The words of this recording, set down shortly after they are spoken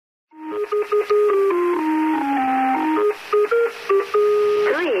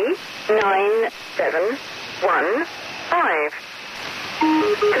3971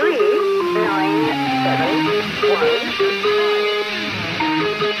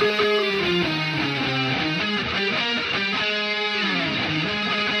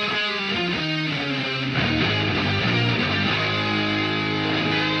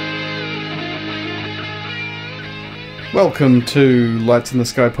 Welcome to Lights in the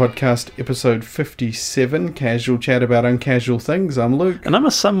Sky podcast, episode 57, casual chat about uncasual things. I'm Luke. And I'm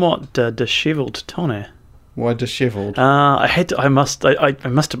a somewhat dishevelled Tony. Why dishevelled? I must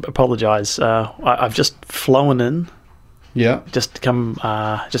apologise. I've just flown in. Yeah. Just come,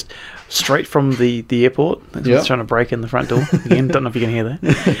 just straight from the airport. I was trying to break in the front door. Again, don't know if you can hear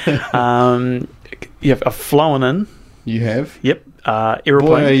that. I've flown in. You have? Yep.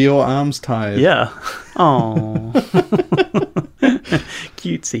 Aeroplane. Boy, are your arms tired. Yeah. Oh.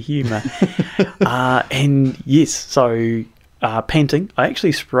 Cutesy humour. And yes, so panting. I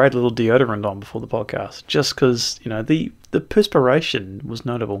actually sprayed a little deodorant on before the podcast just because, the perspiration was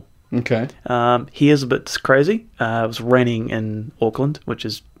notable. Okay. Here's a bit crazy. It was raining in Auckland, which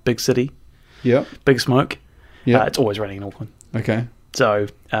is big city. Yep. Big smoke. Yeah. It's always raining in Auckland. Okay. So,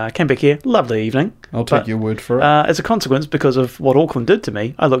 came back here. Lovely evening. I'll take your word for it. As a consequence, because of what Auckland did to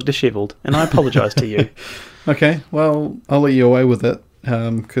me, I look dishevelled, and I apologise to you. Okay, well, I'll let you away with it,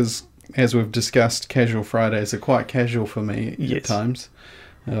 because as we've discussed, casual Fridays are quite casual for me at times,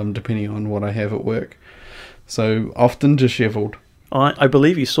 depending on what I have at work. So, often dishevelled. I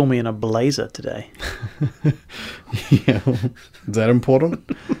believe you saw me in a blazer today. Yeah, is that important?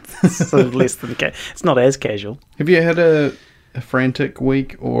 So less than it's not as casual. Have you had a frantic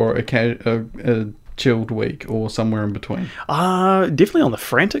week or a chilled week or somewhere in between? Definitely on the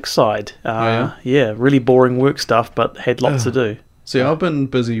frantic side. Yeah, really boring work stuff, but had lots to do. See, I've been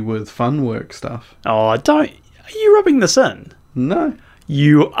busy with fun work stuff. Oh, are you rubbing this in? No.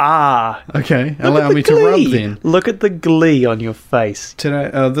 You are. Okay, allow me to rub then. Look at the glee on your face.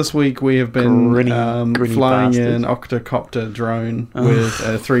 Today, this week we have been grinny flying bastard. an octocopter drone with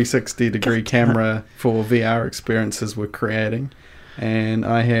a 360-degree camera for VR experiences we're creating. And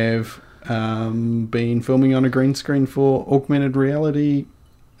I have been filming on a green screen for augmented reality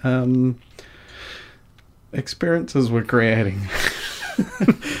experiences we're creating.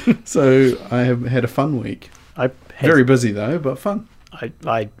 So I have had a fun week. Very busy though, but fun.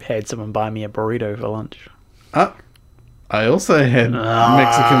 I had someone buy me a burrito for lunch. I also had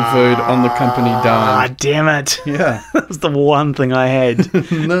Mexican food on the company dime. Damn it. Yeah. That was the one thing I had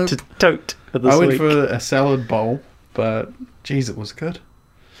to tote for this week. I went for a salad bowl, but geez, it was good.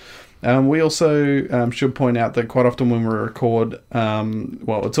 We also should point out that quite often when we record,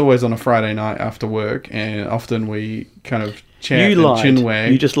 it's always on a Friday night after work, and often we kind of chat and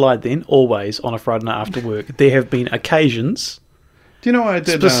chinwag. You just lied then. Always on a Friday night after work. There have been occasions... Do you know what I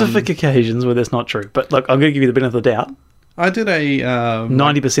did? Specific occasions where that's not true. But look, I'm going to give you the benefit of the doubt. I did a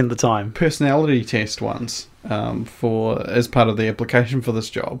 90% of the time personality test once as part of the application for this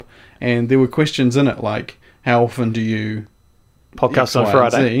job, and there were questions in it like, how often do you podcast on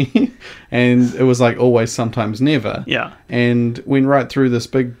Friday? And it was like always, sometimes, never. Yeah. And went right through this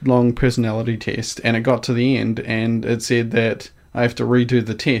big long personality test, and it got to the end, and it said that I have to redo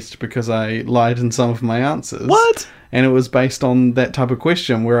the test because I lied in some of my answers. What? And it was based on that type of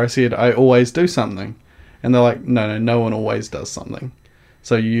question where I said, I always do something. And they're like, no one always does something.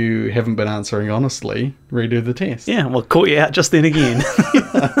 So you haven't been answering honestly. Redo the test. Yeah, well, caught you out just then again.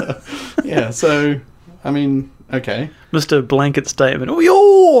 Yeah, so, I mean, okay. Mr. Blanket Statement, we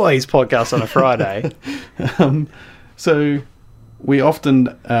always podcast on a Friday. So we often,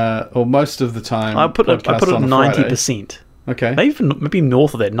 or most of the time, I put it at 90%. Okay. Maybe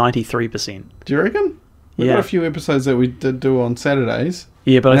north of that, 93%. Do you reckon? We've got a few episodes that we did do on Saturdays.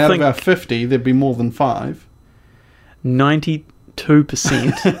 Yeah, but I think... out of our 50, there'd be more than 5.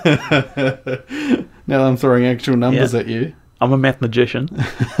 92%. Now I'm throwing actual numbers at you. I'm a math magician.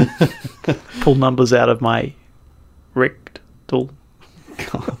 Pull numbers out of my rectal.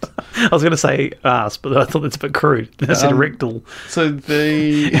 God. I was going to say ass, but I thought that's a bit crude. I said rectal. So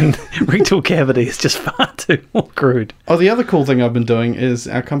and rectal cavity is just far too more crude. Oh, the other cool thing I've been doing is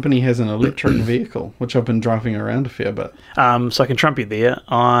our company has an electric vehicle, which I've been driving around a fair bit. So I can trump you there.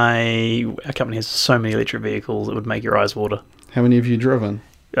 Our company has so many electric vehicles it would make your eyes water. How many have you driven?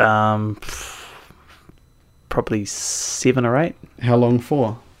 Probably 7 or 8. How long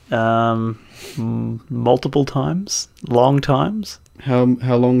for? Multiple times, long times. How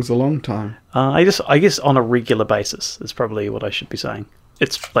long's a long time? I guess on a regular basis is probably what I should be saying.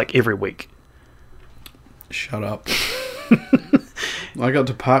 It's like every week. Shut up. I got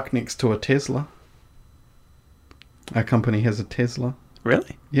to park next to a Tesla. Our company has a Tesla.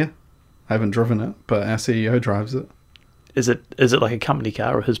 Really? Yeah. I haven't driven it, but our CEO drives it. Is it like a company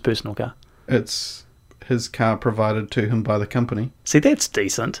car or his personal car? It's his car provided to him by the company. See, that's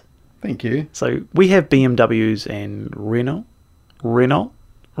decent. Thank you. So we have BMWs and Renault.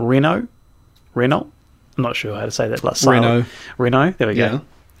 I'm not sure how to say that last. Renault. There we go.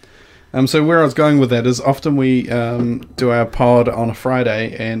 So where I was going with that is often we do our pod on a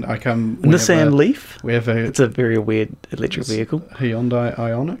Friday, and I come. Nissan Leaf. It's a very weird electric vehicle. Hyundai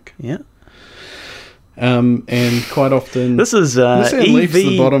Ioniq. Yeah. And quite often this is Nissan EV. Leaf's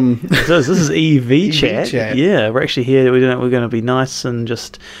the bottom. This is EV, EV chat. Yeah, we're actually here. We're going to be nice and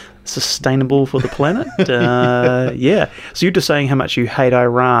just sustainable for the planet. Yeah. So you're just saying how much you hate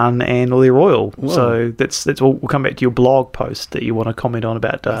Iran and all their oil. Whoa. So that's we'll come back to your blog post that you want to comment on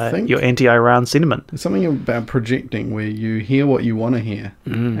about your anti-Iran sentiment. There's something about projecting where you hear what you want to hear,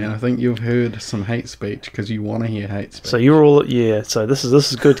 and I think you've heard some hate speech because you want to hear hate speech. So you're all So this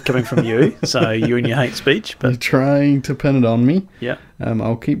is good coming from you. So you and your hate speech, but you're trying to pin it on me. Yeah.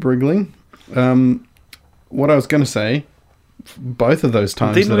 I'll keep wriggling. What I was going to say. Both of those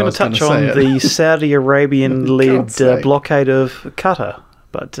times. Then we're going to touch on the Saudi Arabian-led blockade of Qatar.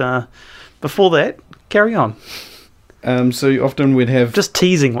 But before that, carry on. So often we'd have just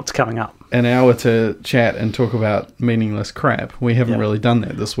teasing what's coming up. An hour to chat and talk about meaningless crap. We haven't really done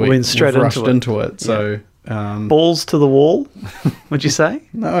that this week. We went straight into it. So balls to the wall. Would you say?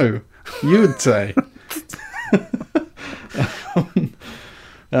 No, you would say.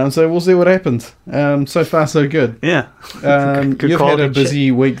 So we'll see what happens. So far, so good. Yeah. Good you've had a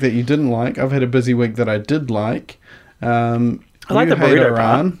busy week that you didn't like. I've had a busy week that I did like. I like the burrito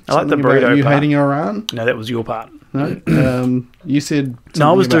part. I like the burrito part. You hating Iran? No, that was your part. No. You said. No,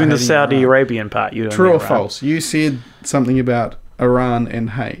 I was doing the Saudi Arabian part. You True or false? You said something about Iran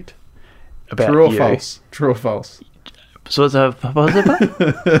and hate. About True or you. false? True or false? So it's a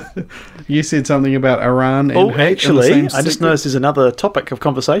You said something about Iran and hate. Actually, I just noticed there's another topic of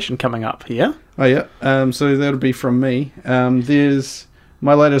conversation coming up here. Oh yeah. So that'll be from me. There's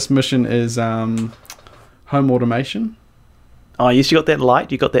my latest mission is home automation. Oh yes, you got that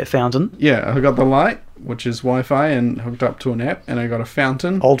light. You got that fountain. Yeah, I got the light, which is Wi-Fi and hooked up to an app, and I got a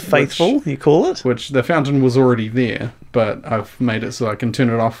fountain. Old Faithful, you call it. Which the fountain was already there, but I've made it so I can turn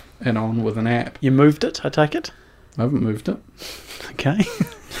it off and on with an app. You moved it, I take it. I haven't moved it. Okay.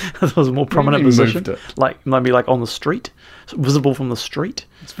 That was a more prominent position. Moved it? Like maybe like on the street, visible from the street.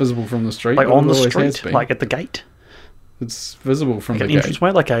 It's visible from the street. Like on the street, like at the gate. It's visible from like the an gate.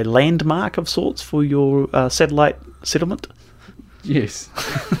 Entranceway, like a landmark of sorts for your satellite settlement. Yes.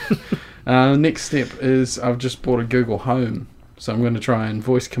 Next step is I've just bought a Google Home, so I'm going to try and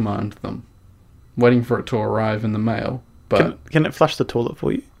voice command them. Waiting for it to arrive in the mail, but can it flush the toilet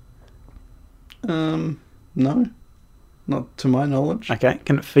for you? No. Not to my knowledge. Okay.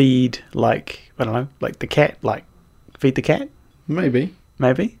 Can it feed, like, I don't know, like the cat? Like, feed the cat? Maybe.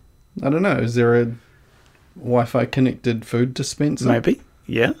 Maybe? I don't know. Is there a Wi-Fi connected food dispenser? Maybe.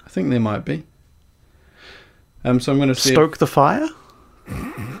 Yeah. I think there might be. So I'm going to stoke the fire?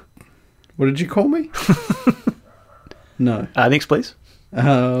 What did you call me? No. Next, please.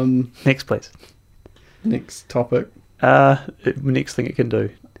 Next, please. Next topic. Next thing it can do.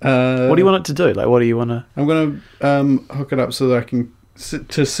 What do you want it to do? Like, what do you want to... I'm going to hook it up so that I can...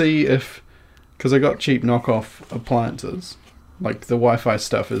 to see if... Because I got cheap knockoff appliances. Like, the Wi-Fi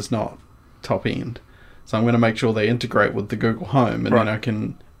stuff is not top end. So I'm going to make sure they integrate with the Google Home. And then I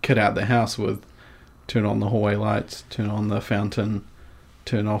can kit out the house with... Turn on the hallway lights. Turn on the fountain.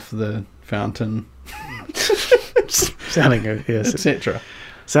 Turn off the fountain. Sounding... Yes. Etc.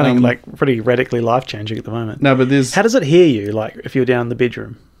 Sounding like pretty radically life-changing at the moment. No, but there's... How does it hear you, like, if you're down in the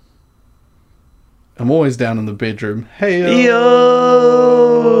bedroom? I'm always down in the bedroom. Hey,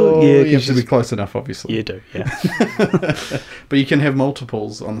 yo! Yeah, you have to be close enough, obviously. You do, yeah. But you can have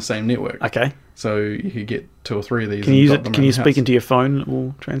multiples on the same network. Okay. So you could get 2 or 3 of these. Can you use it? Can you speak into your phone? It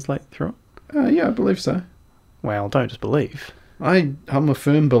will translate through it. Yeah, I believe so. Well, don't just believe. I'm a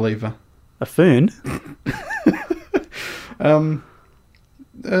firm believer. A fern?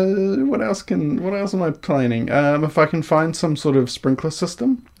 What else am I planning? If I can find some sort of sprinkler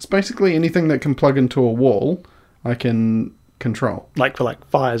system, it's basically anything that can plug into a wall, I can control. Like for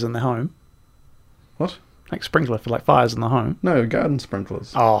fires in the home. What? Like sprinkler for fires in the home. No, garden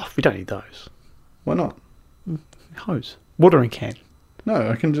sprinklers. Oh, we don't need those. Why not? Hose, watering can.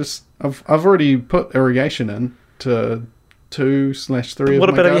 No, I can just. I've already put irrigation in to 2/3. What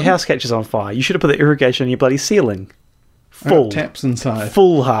about if your house catches on fire? You should have put the irrigation in your bloody ceiling. Full taps inside.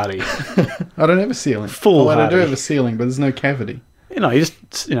 Full hardy. I don't have a ceiling. Full hardy. I do have a ceiling, but there's no cavity. You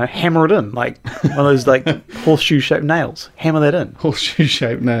just hammer it in like one of those like horseshoe-shaped nails. Hammer that in.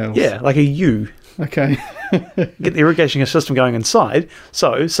 Horseshoe-shaped nails. Yeah, like a U. Okay. Get the irrigation system going inside.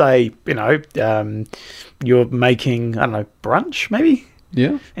 So, say, you're making, I don't know, brunch maybe?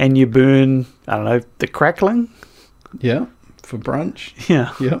 Yeah. And you burn, I don't know, the crackling? Yeah. For brunch.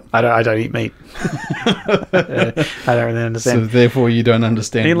 Yeah. Yeah. I don't eat meat. I don't really So understand. therefore you don't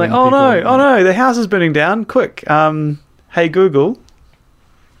understand. And you're like, when oh people- no, the house is burning down. Quick. Hey, Google.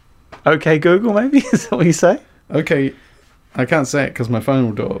 Okay, Google, maybe? Is that what you say? Okay. I can't say it because my phone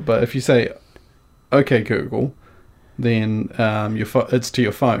will do it. But if you say, okay, Google, then it's to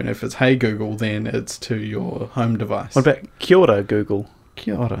your phone. If it's hey, Google, then it's to your home device. What about Kia ora, Google?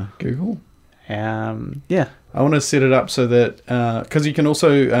 Kia ora, Google. Yeah. I want to set it up so that because you can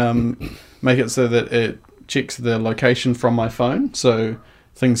also make it so that it checks the location from my phone, so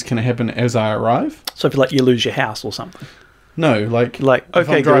things can happen as I arrive. So if you lose your house or something. No, like If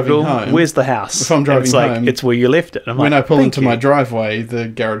okay, I'm driving Google, home, where's the house? if I'm And driving it's like, home, it's where you left it. I'm when like, I pull "Thank into you." my driveway, the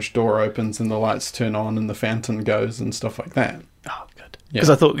garage door opens and the lights turn on and the fountain goes and stuff like that. Oh, good. Yeah. Because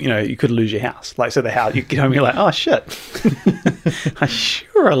I thought, you could lose your house. Like, so the house, you get home and you're like, oh, shit. I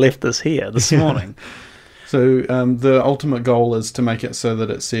sure I left this here this morning. So the ultimate goal is to make it so that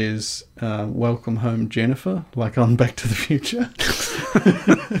it says "Welcome home, Jennifer," like on Back to the Future.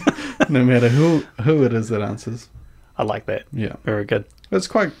 No matter who it is that answers. I like that. Yeah. Very good. It's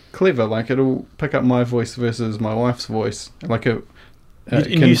quite clever. Like it'll pick up my voice versus my wife's voice. Like it And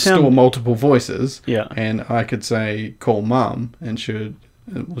can you store sound- multiple voices. Yeah. And I could say call mum, and the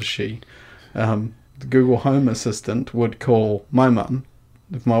Google Home Assistant would call my mum.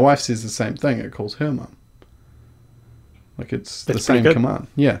 If my wife says the same thing, it calls her mum. Like it's That's the same pretty good. command.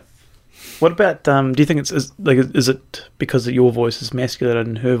 Yeah. What about, do you think is it because your voice is masculine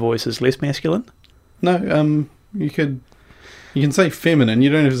and her voice is less masculine? No. You can say feminine. You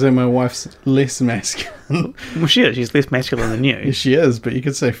don't have to say my wife's less masculine. Well, she is. She's less masculine than you. Yes, she is, but you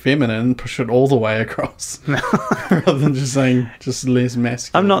could say feminine and push it all the way across. Rather than just saying just less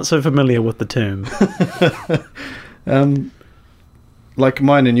masculine. I'm not so familiar with the term. Like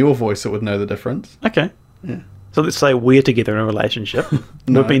mine and your voice, it would know the difference. Okay. Yeah. So let's say we're together in a relationship.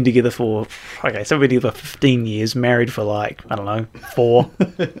 No. We've been together for, so we've been together for 15 years, married for 4.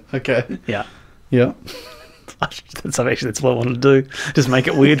 Okay. Yeah. Yeah. That's what I wanted to do. Just make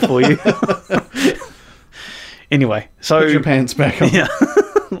it weird for you. Anyway, so... Put your pants back on. Yeah.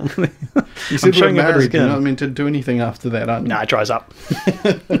 You said we're showing a bit of married. You're skin. not meant to do anything after that, aren't you? Nah, it dries up.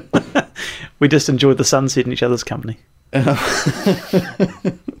 We just enjoyed the sunset in each other's company.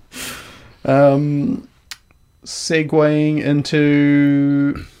 Segueing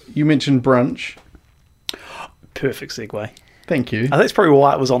into... You mentioned brunch. Perfect segue. Thank you. I think that's probably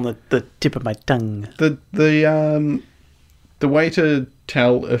why it was on the tip of my tongue. The way to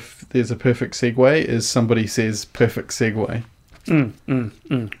tell if there's a perfect segue is somebody says perfect segue. I'm going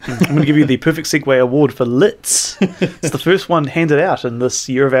to give you the Perfect Segue Award for Litz. It's the first one handed out in this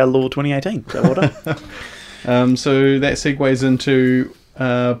year of our Lord 2018. So well done. So that segues into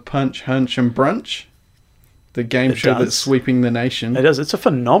Punch, Hunch and Brunch, the game It show does. that's sweeping the nation. It is. It's a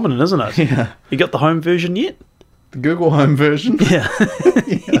phenomenon, isn't it? Yeah. You got the home version yet? The Google Home version. Yeah.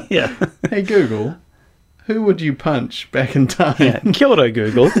 Yeah. Hey Google, who would you punch back in time? Yeah. Kia ora,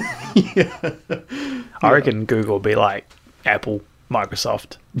 Google. I reckon Google will be like Apple,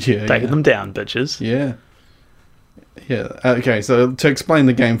 Microsoft. Yeah, Taking them down, bitches. Yeah. Yeah. Okay, so to explain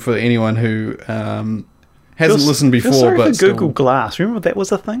the game for anyone who hasn't listened Feel before, sorry but for still, Google Glass. Remember that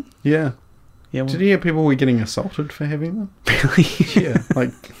was a thing? yeah. Yeah. Did you hear people were getting assaulted for having them? Really? Yeah,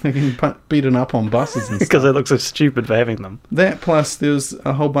 like they getting beaten up on buses and Because stuff. they look so stupid for having them. That plus there's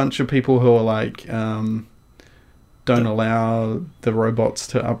a whole bunch of people who are like, don't allow the robots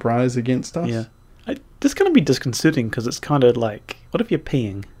to uprise against us. Yeah. This is going to be disconcerting because it's kind of like, what if you're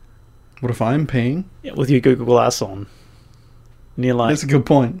peeing? What if I'm peeing? Yeah, with your Google Glass on. And you're like, That's a good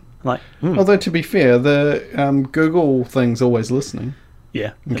point. hmm, Although to be fair, the Google thing's always listening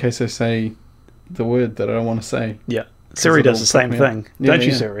yeah. in case I say the word that I don't want to say. Yeah. Siri it'll does the fuck same me up. thing. Yeah, Don't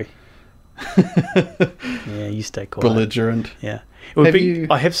you, yeah. Siri? Yeah, you stay quiet. Belligerent. Yeah. It would Have be, you-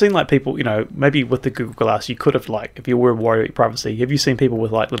 I have seen like people, maybe with the Google Glass, you could have like, if you were worried about your privacy, have you seen people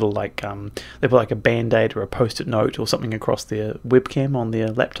with like little like, they put like a Band-Aid or a Post-it note or something across their webcam on their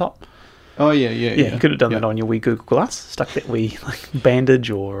laptop? Oh yeah. Yeah, you could have done that on your wee Google Glass. Stuck that wee like bandage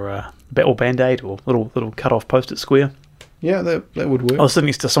or Band-Aid or little cut-off Post-it square. Yeah, that would work. I was sitting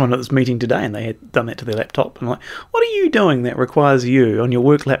next to someone at this meeting today and they had done that to their laptop. And I'm like, what are you doing that requires you on your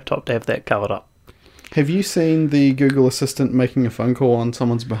work laptop to have that covered up? Have you seen the Google Assistant making a phone call on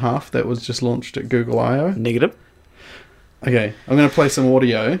someone's behalf that was just launched at Google I/O? Negative. Okay, I'm going to play some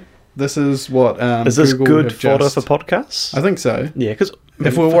audio. This is what Is this Google good have fodder just- for podcasts? I think so. Yeah, because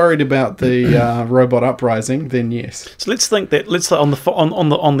If we're worried about the robot uprising, then yes. so let's think that on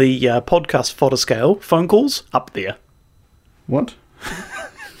the podcast fodder scale, phone calls up there. What?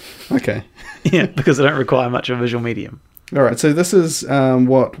 Okay. Yeah, because they don't require much of a visual medium. All right, so this is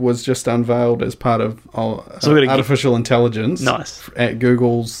what was just unveiled as part of So we're gonna artificial intelligence. Nice. At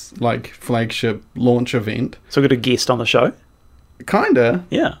Google's flagship launch event. So we got a guest on the show. Kinda.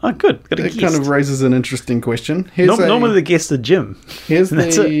 Yeah. Oh, good. Got a It guest. kind of raises an interesting question. Normally the guest is Jim. Here's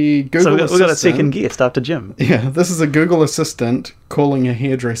That's the it. Google So we got a Assistant. second guest after Jim. Yeah, this is a Google Assistant calling a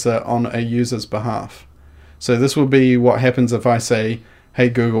hairdresser on a user's behalf. So this will be what happens if I say, "Hey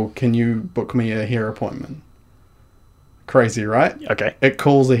Google, can you book me a hair appointment?" Crazy, right? Okay. It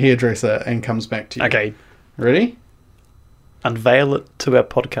calls a hairdresser and comes back to you. Okay. Ready? Unveil it to our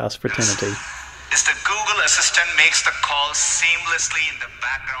podcast fraternity. Is the Google Assistant makes the call seamlessly in the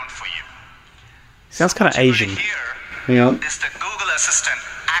background for you. Sounds kind of What you're Asian. gonna hear Hang on. is the Google Assistant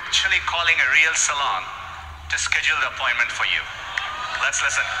actually calling a real salon to schedule the appointment for you. Let's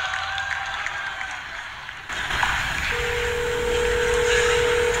listen.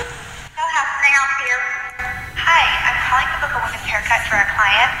 So how can I help you? Hi, I'm calling to book a woman's haircut for a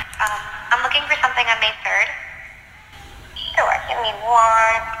client. I'm looking for something on May 3rd. Sure, give me 1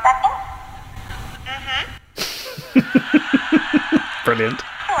 second. Brilliant.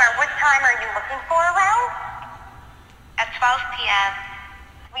 Sure, what time are you looking for around? At 12 p.m.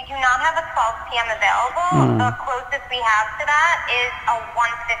 We do not have a 12 p.m. available. The closest we have to that is a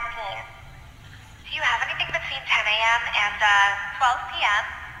 1:15. Do you have anything between 10 a.m. and 12 p.m.?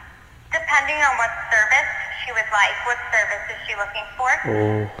 Depending on what service she would like. What service is she looking for?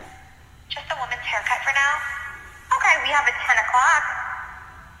 Oh. Just a woman's haircut for now? Okay, we have a 10 o'clock.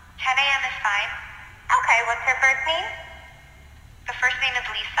 10 a.m. is fine. Okay, what's her first name? The first name is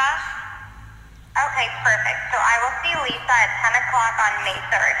Lisa? Okay, perfect. So I will see Lisa at 10 o'clock on May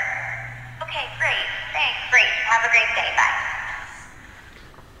 3rd. Okay, great. Thanks. Great. Have a great day. Bye.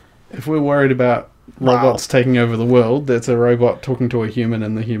 If we're worried about Wow. robots taking over the world, that's a robot talking to a human,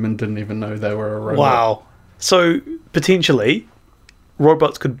 and the human didn't even know they were a robot. Wow. So potentially,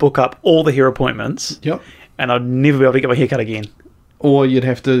 robots could book up all the hair appointments, Yep. and I'd never be able to get my hair cut again. Or you'd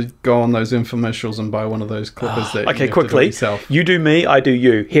have to go on those infomercials and buy one of those clippers that you Okay, have to do it quickly. yourself. You do me, I do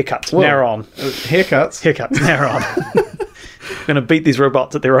you. Haircuts. Whoa. Now on. Haircuts. Haircuts. Now on. I'm going to beat these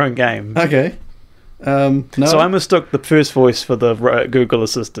robots at their own game. Okay. No. So I mistook the first voice for the Google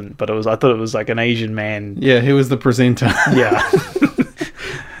Assistant, but I thought it was like an Asian man. Yeah, he was the presenter Yeah.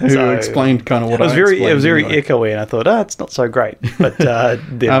 who So- explained kind of what It was I very explained anyway. echoey, and I thought, it's not so great. But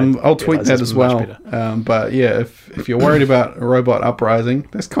then I I'll tweet realised that it's as much well. better. But yeah, if you're worried about a robot uprising,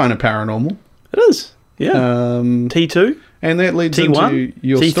 that's kind of paranormal. It is. Yeah. T2. And that leads T1? into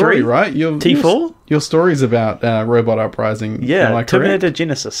your T3? story, right? T4? Your story's about robot uprising. Yeah, am I correct? Terminator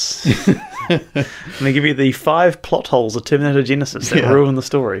Genesis. I'm going to give you the 5 plot holes of Terminator Genesis that Yeah. ruin the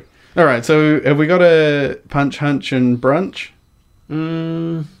story. All right, so have we got a punch, hunch, and brunch?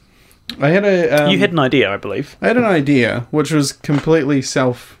 I had a. You had an idea, I believe. I had an idea, which was completely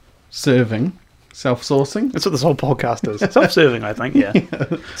self-serving, self-sourcing. That's what this whole podcast is. Self-serving, I think, yeah.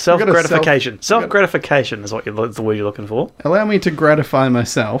 Self-gratification. Self-gratification is is the word you're looking for. Allow me to gratify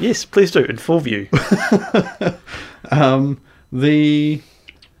myself. Yes, please do, in full view.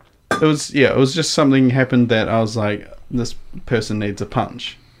 It was just something happened that I was like, this person needs a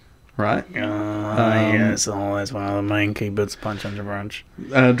punch, right? Yes, that's one of the main keywords, punch under brunch.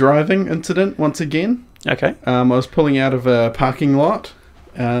 Driving incident once again. Okay. I was pulling out of a parking lot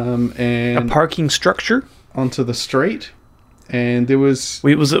A and parking structure? onto the street, and there was.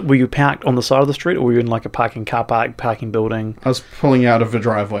 Were you parked on the side of the street, or were you in like a car park, parking building? I was pulling out of a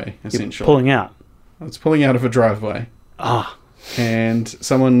driveway, essentially. Pulling out. I was pulling out of a driveway, Ah, and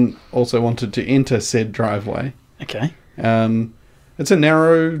someone also wanted to enter said driveway. okay. It's a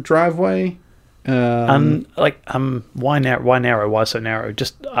narrow driveway. Why narrow? Why narrow? Why so narrow?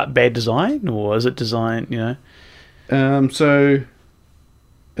 Just bad design, or is it design? So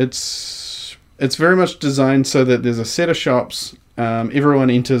it's very much designed so that there's a set of shops. Everyone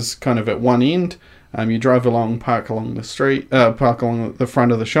enters kind of at one end. You drive along, park along the street, park along the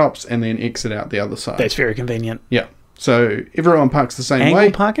front of the shops, and then exit out the other side. That's very convenient. Yeah. So everyone parks the same Angle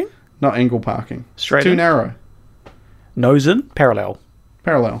way. parking? Not angle parking. Straight Too in? narrow. Nose in? Parallel.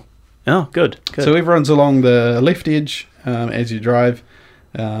 Parallel. Oh, good. So everyone's along the left edge as you drive,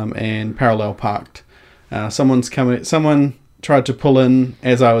 and parallel parked. Someone tried to pull in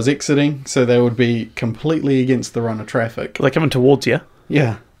as I was exiting, so they would be completely against the run of traffic. They're coming towards you.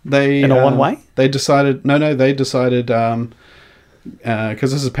 Yeah. They In a one-way? They decided they decided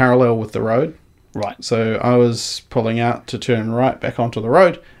because this is parallel with the road. Right. So I was pulling out to turn right back onto the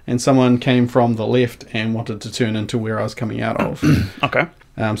road, and someone came from the left and wanted to turn into where I was coming out of. Okay.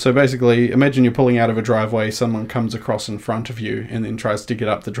 So basically, imagine you're pulling out of a driveway, someone comes across in front of you and then tries to get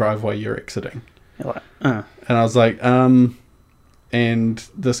up the driveway you're exiting. You're like, And I was like, and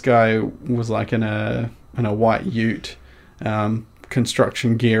this guy was like in a white ute,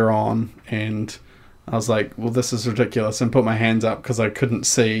 construction gear on, and I was like, well, this is ridiculous, and put my hands up because I couldn't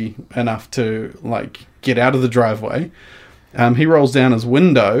see enough to like get out of the driveway. He rolls down his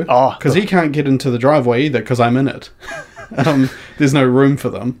window because he can't get into the driveway either because I'm in it. There's no room for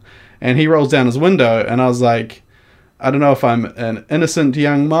them. And he rolls down his window, and I was like, I don't know if I'm an innocent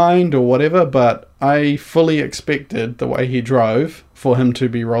young mind or whatever, but I fully expected the way he drove for him to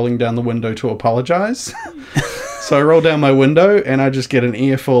be rolling down the window to apologize. So I roll down my window, and I just get an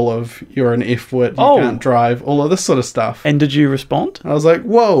earful of, you're an F-wit, you can't drive, all of this sort of stuff. and did you respond? I was like,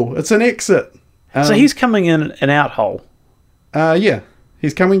 whoa, it's an exit. So he's coming in an out hole. Yeah,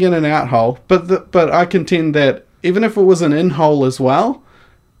 he's coming in an out hole, but I contend that even if it was an in hole as well,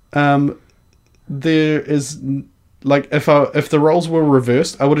 there is like if the roles were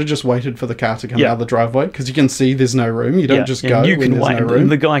reversed, I would have just waited for the car to come out of the driveway because you can see there's no room. You don't just go. You when can there's wait. no room.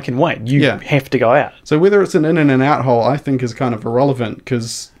 The guy can wait. You have to go out. So whether it's an in and an out hole, I think is kind of irrelevant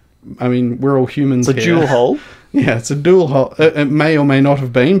because I mean we're all humans. It's a here. dual hole. Yeah, it's a dual hole. It may or may not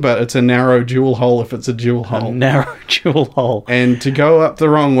have been, but it's a narrow dual hole if it's a dual hole. A narrow dual hole. And to go up the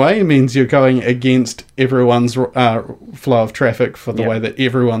wrong way means you're going against everyone's flow of traffic for the way that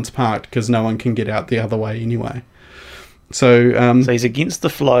everyone's parked because no one can get out the other way anyway. So he's against the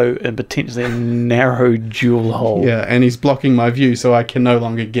flow and potentially a narrow dual hole. Yeah, and he's blocking my view so I can no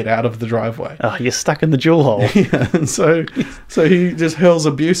longer get out of the driveway. Oh, you're stuck in the dual hole. Yeah, and so he just hurls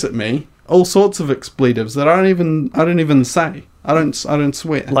abuse at me. All sorts of expletives that I don't even say. I don't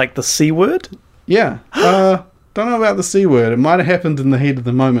swear. Like the C word? Yeah. Don't know about the C word. It might have happened in the heat of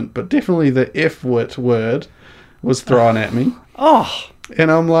the moment, but definitely the F-wit word was thrown at me. Oh.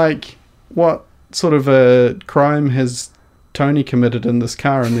 And I'm like, what sort of a crime has Tony committed in this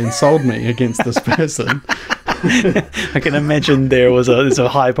car and then sold me against this person? I can imagine there's a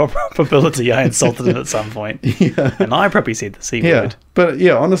high probability I insulted him at some point. Yeah. And I probably said the C Yeah. word. But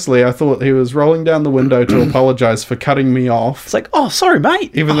yeah, honestly, I thought he was rolling down the window to apologise for cutting me off. It's like, oh, sorry,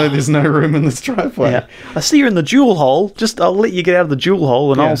 mate. Even though there's no room in this driveway. Yeah. I see you're in the dual hole. I'll let you get out of the dual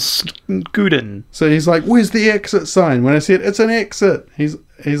hole and Yeah. I'll scoot in. So he's like, where's the exit sign? When I said, it's an exit. He's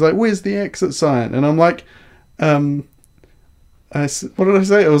like, where's the exit sign? And I'm like, what did I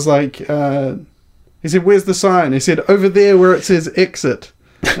say? It was like, he said, where's the sign? He said, over there where it says exit.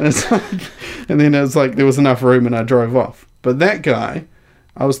 And it's like, and then it was like, there was enough room and I drove off. But that guy,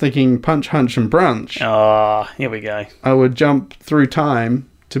 I was thinking punch, hunch and brunch. Here we go. I would jump through time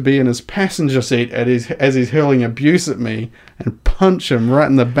to be in his passenger seat as he's hurling abuse at me and punch him right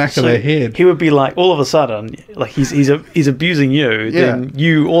in the back of the head. He would be like, all of a sudden, like he's abusing you, then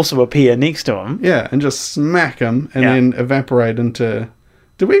you also appear next to him. Yeah, and just smack him and then evaporate into...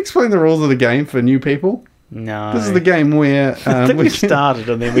 Did we explain the rules of the game for new people? No. This is the game where... I think we started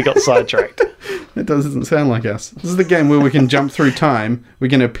and then we got sidetracked. It doesn't sound like us. This is the game where we can jump through time. We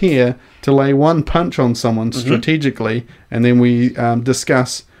can appear to lay one punch on someone strategically, and then we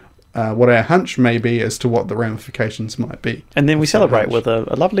discuss what our hunch may be as to what the ramifications might be. And then we celebrate with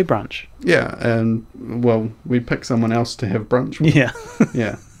a lovely brunch. Yeah, and, well, we pick someone else to have brunch with. Yeah.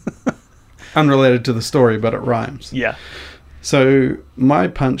 Yeah. Unrelated to the story, but it rhymes. Yeah. So my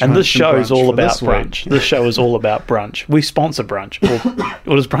punch. And this show is all about this week- brunch. This show is all about brunch. We sponsor brunch.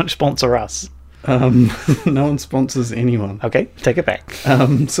 Or does brunch sponsor us? No one sponsors anyone. Okay, take it back.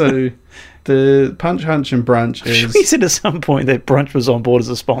 So the punch, hunch, and brunch is We said at some point that brunch was on board as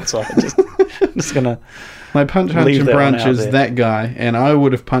a sponsor. I'm just gonna. my punch, hunch, leave and that one brunch out is there. that guy, and I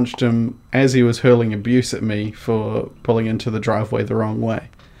would have punched him as he was hurling abuse at me for pulling into the driveway the wrong way.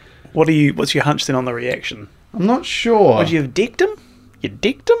 What's your hunch then on the reaction? I'm not sure. Would you have decked him? You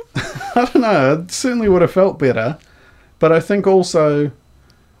decked him? I don't know. It certainly would have felt better, but I think also,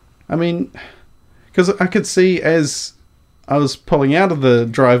 I mean, because I could see as I was pulling out of the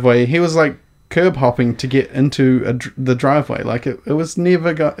driveway, he was like curb hopping to get into the driveway. Like it was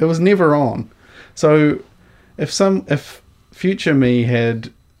never on. So if future me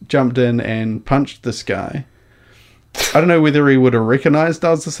had jumped in and punched this guy, I don't know whether he would have recognised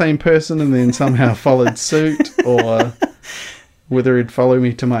I was the same person and then somehow followed suit, or whether he'd follow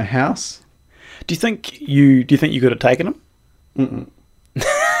me to my house. Do you think you could have taken him?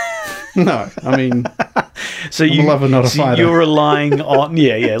 No, I mean, So I'm a lover, not a so fighter. you're relying on like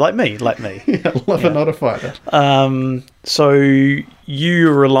me. Yeah, lover, not a fighter. So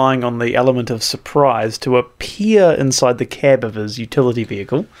you're relying on the element of surprise to appear inside the cab of his utility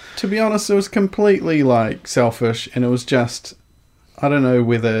vehicle. To be honest, it was completely like selfish, and it was just, I don't know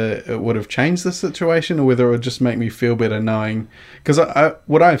whether it would have changed the situation or whether it would just make me feel better knowing, because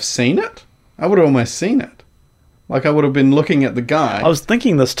would I have seen it? I would have almost seen it. Like, I would have been looking at the guy. I was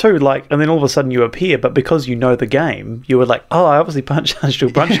thinking this too, like, and then all of a sudden you appear, but because you know the game, you were like, oh, I obviously punched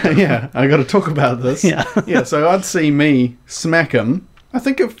your punch. Yeah, I got to talk about this. Yeah. Yeah, so I'd see me smack him. I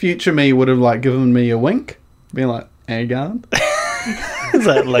think a future me would have, like, given me a wink, being like, Agard. Is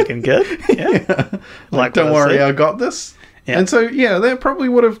that looking good? Yeah. Like, don't worry, I got this. Yeah. And so, yeah, that probably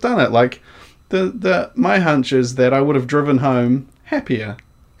would have done it. Like, my hunch is that I would have driven home happier.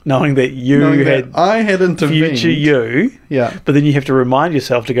 Knowing that you Knowing had that I had intervened. future you, Yeah. but then you have to remind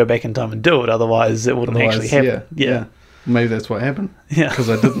yourself to go back in time and do it, otherwise it wouldn't actually happen. Yeah. Maybe that's what happened. Yeah. Because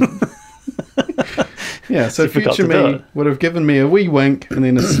I didn't. Yeah, so You forgot future to do me it. would have given me a wee wink and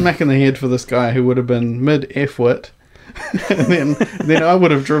then a smack in the head for this guy who would have been mid-F-wit. And then I would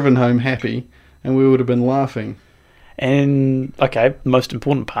have driven home happy and we would have been laughing. And, okay, most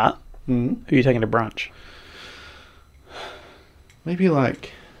important part, Mm. who are you taking to brunch? Maybe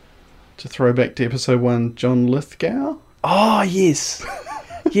like, to throw back to episode 1, John Lithgow? Oh, yes.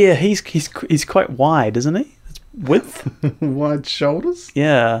 Yeah, he's quite wide, isn't he? It's width? Wide shoulders?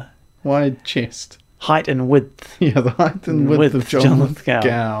 Yeah. Wide chest. Height and width. Yeah, the height and width of John Lithgow.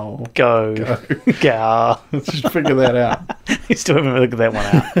 Go. Go. Let's just figure that out. You still haven't figured that one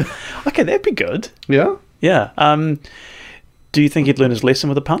out. Okay, that'd be good. Yeah? Yeah. Do you think he'd learn his lesson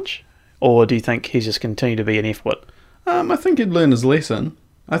with a punch? Or do you think he's just continued to be an F-wit? I think he'd learn his lesson.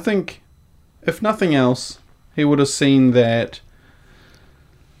 I think, if nothing else, he would have seen that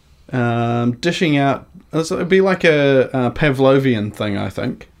dishing out... It'd be like a Pavlovian thing, I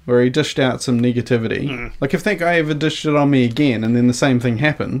think, where he dished out some negativity. Like, if that guy ever dished it on me again and then the same thing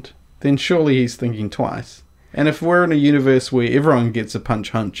happened, then surely he's thinking twice. And if we're in a universe where everyone gets a punch,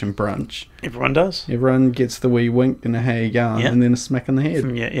 hunch, and brunch, Everyone does. everyone gets the wee wink and a hey yarn Yeah. and then a smack in the head.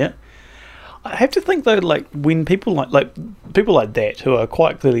 Yeah. I have to think though, like when people like people like that who are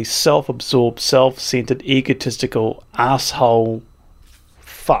quite clearly self-absorbed, self-centered, egotistical asshole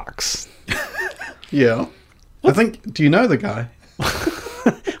fucks. Yeah. I think... Do you know the guy?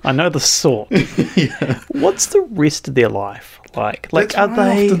 I know the sort. Yeah. What's the rest of their life like? Like, That's what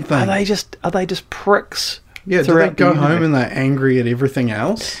I often think. are they just pricks? Yeah, do they throughout go the home universe? and they're angry at everything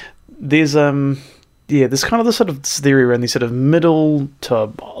else? There's there's kind of this sort of theory around these sort of middle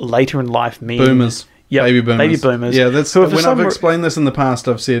to later in life men. Boomers. Yep, Baby boomers. baby boomers. Yeah, that's who, for when some I've re- explained this in the past,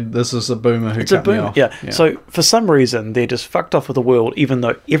 I've said this is a boomer who It's a cut me boom. off. Yeah. So for some reason they're just fucked off with the world, even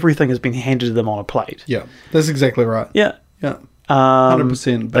though everything has been handed to them on a plate. Yeah, that's exactly right. Yeah. Yeah. 100%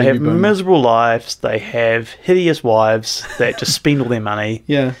 They baby have boomer. miserable lives. They have hideous wives that just spend all their money.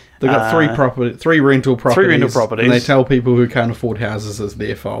 Yeah. They've got three rental properties. properties. And they tell people who can't afford houses it's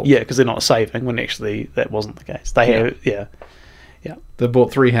their fault. Yeah, because they're not saving when actually that wasn't the case. They have, yeah. They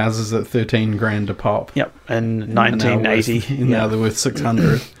bought 3 houses at 13 grand a pop. Yep, in And now 1980. now they're worth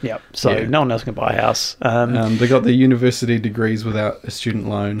 600. Yep, so Yeah. no one else can buy a house. They got their university degrees without a student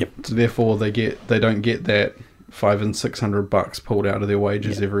loan. Yep. So therefore they don't get that $500 and $600 pulled out of their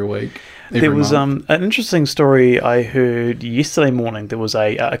wages every week. There was month. an interesting story I heard yesterday morning. There was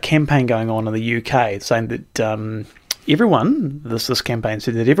a campaign going on in the UK saying that everyone, this campaign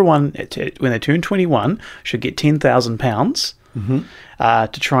said that everyone, when they turn 21, should get £10,000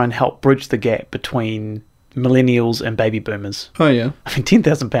 to try and help bridge the gap between millennials and baby boomers. Oh yeah. I mean,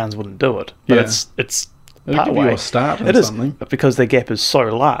 £10,000 wouldn't do it, but Yeah. it's It'll part give you way. a start on It is, something. but because the gap is so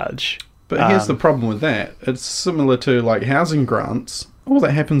large. But here's the problem with that. It's similar to like housing grants. All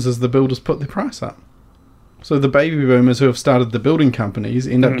that happens is the builders put their price up. So the baby boomers who have started the building companies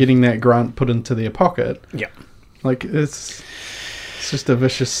end up getting that grant put into their pocket. Yeah, Like it's just a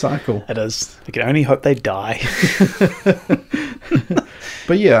vicious cycle. it is. I can only hope they die.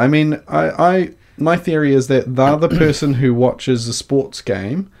 But yeah, I mean, my theory is that they're the person who watches a sports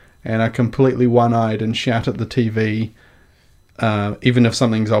game and are completely one-eyed and shout at the TV, even if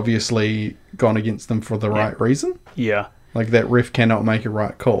something's obviously gone against them for the right reason. Yeah. Like that ref cannot make a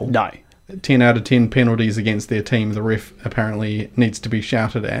right call. No. 10 out of 10 penalties against their team, the ref apparently needs to be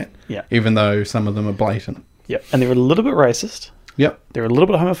shouted at, Yeah. even though some of them are blatant. Yep. And they're a little bit racist. Yep, They're a little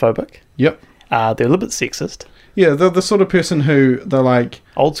bit homophobic. yep. They're a little bit sexist. Yeah, they're the sort of person who they're like,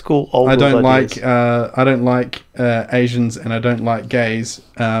 Old school, old I don't ideas. like Asians and I don't like gays,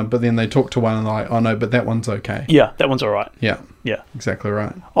 but then they talk to one and they're like, oh no, but that one's okay. Yeah, that one's all right. Yeah, Yeah. exactly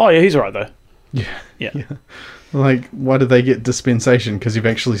right. Oh, yeah, he's all right, though. Yeah. Yeah. Like, why do they get dispensation? Because you've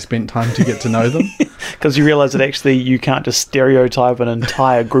actually spent time to get to know them? Because you realise that actually you can't just stereotype an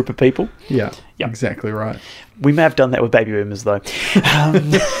entire group of people. Yeah, Yep. exactly right. We may have done that with baby boomers, though.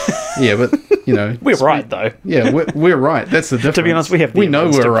 Yeah, but, you know... We're right, though. Yeah, we're right. That's the difference. To be honest, we have the We know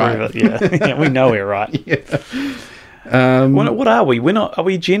evidence we're to right. prove it. Yeah. Yeah, we know we're right. Yeah. What are we? Are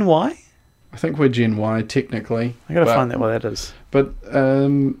we Gen Y? I think we're Gen Y, technically. I got to find out what that is. But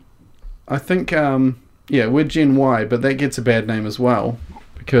I think, we're Gen Y, but that gets a bad name as well,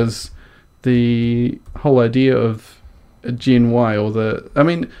 because the whole idea of a Gen Y, or the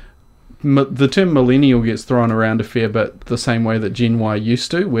term millennial gets thrown around a fair bit the same way that Gen Y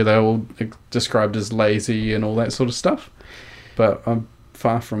used to, where they were all described as lazy and all that sort of stuff. But I'm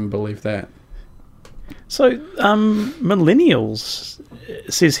far from believe that. So, millennials,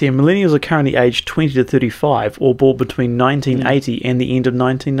 it says here, millennials are currently aged 20 to 35, or born between 1980 and the end of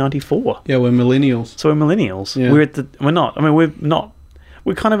 1994. Yeah, we're millennials. So we're millennials. Yeah.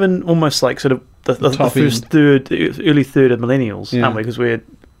 We're kind of in almost like sort of the top first end. third, early third of millennials, Yeah. aren't we? Because we're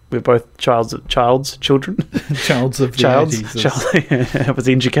both children. Childs of the 80s. But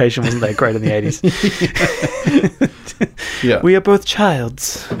the education wasn't that great in the 80s. Yeah. We are both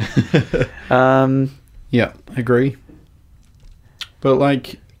childs. Yeah, agree. But,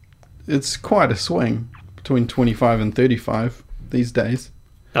 like, it's quite a swing between 25 and 35 these days.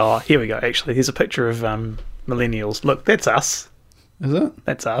 Oh, here we go. Actually, here's a picture of millennials. Look, that's us. Is it?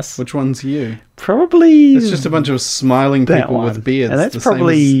 That's us. Which one's you? Probably. It's just a bunch of smiling that people one. with beards. And that's the same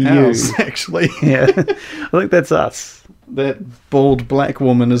probably as you. ours, actually. Yeah. I think that's us. That bald black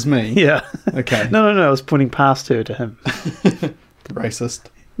woman is me. Yeah. Okay. No. I was pointing past her to him. Racist.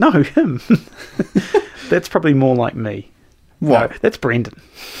 No, him. That's probably more like me. What? No, that's Brendan.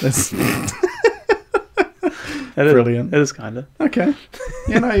 That's It is- Brilliant. It is kind of. okay.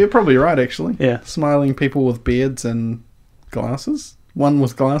 Yeah, no, you're probably right, actually. Yeah. Smiling people with beards and glasses. One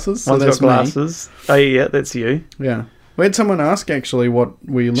with glasses. So One's that's got glasses. Oh, yeah, that's you. me. Yeah. We had someone ask, actually, what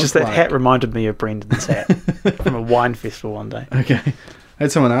we look Just that like. hat reminded me of Brendan's hat from a wine festival one day. Okay. I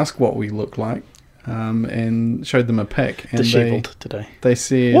had someone ask what we look like, and showed them a pic. And Dishevelled today. They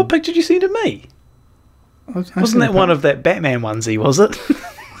said... What pic did you send to me? Wasn't that one of that Batman onesie, was it?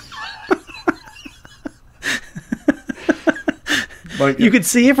 Like, You could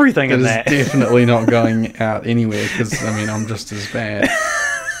see everything it in is that. definitely not going out anywhere, because, I mean, I'm just as bad.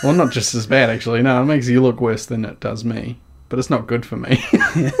 Well, not just as bad, actually. No, it makes you look worse than it does me. But it's not good for me.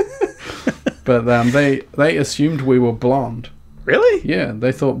 But they assumed we were blonde. Really? Yeah,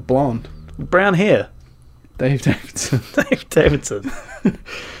 they thought blonde. Brown hair. Dave Davidson. Dave Davidson.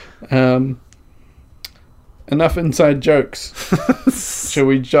 Enough inside jokes. Shall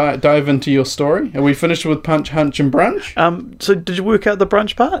we dive into your story? Are we finished with Punch, Hunch and Brunch? So did you work out the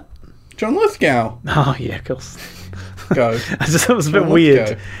brunch part? John Lithgow. Oh, yeah, of course. Go. I just thought it was a bit John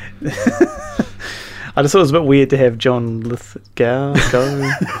weird. Lithgow. I just thought it was a bit weird to have John Lithgow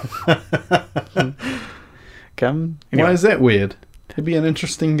go. Come. Anyway. Why is that weird? He'd be an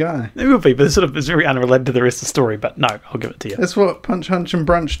interesting guy. It would be, but it's very unrelated to the rest of the story. But no, I'll give it to you. That's what Punch, Hunch and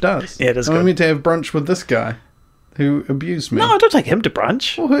Brunch does. Yeah, it is I'm good. meant to have brunch with this guy who abused me. No, don't take him to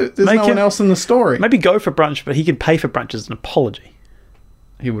brunch. Well, there's Make no one him- else in the story. Maybe go for brunch, but he can pay for brunch as an apology.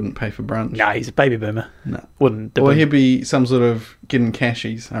 He wouldn't pay for brunch. No, he's a baby boomer. No. Wouldn't. Or he'd be some sort of getting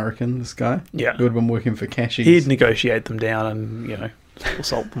cashies, I reckon, this guy. Yeah. He would have been working for cashies. He'd negotiate them down and,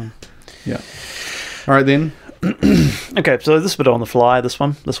 assault them. Yeah. All right, then. Okay, so this is a bit on the fly this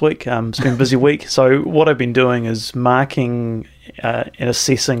week. It's been a busy week. So what I've been doing is marking and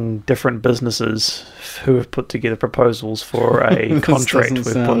assessing different businesses who have put together proposals for a This contract.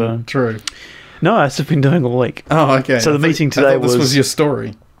 doesn't We've put sound true. No, I've been doing all week. Oh, okay. So the meeting today I thought this was- was your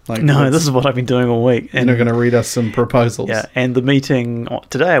story. Like, No, this is what I've been doing all week. And you're going to read us some proposals. Yeah, and the meeting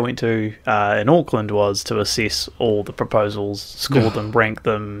today I went to in Auckland was to assess all the proposals, score them, rank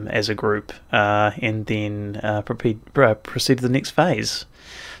them as a group, and then proceed to the next phase.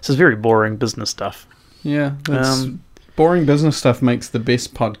 So it's very boring business stuff. Yeah. That's boring business stuff makes the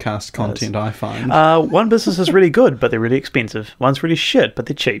best podcast content, I find. One business is really good, but they're really expensive. One's really shit, but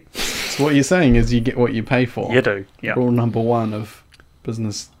they're cheap. So what you're saying is you get what you pay for. You do, yeah. Rule number one of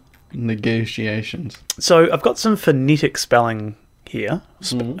business negotiations. So I've got some phonetic spelling here,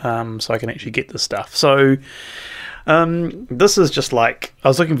 so I can actually get this stuff. So this is just like, I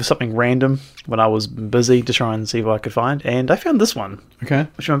was looking for something random when I was busy to try and see if I could find, and I found this one, Okay.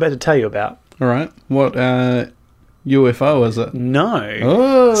 which I'm about to tell you about. All right. What UFO is it? No.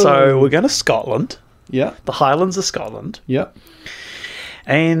 Oh. So we're going to Scotland, Yeah. the Highlands of Scotland, Yeah.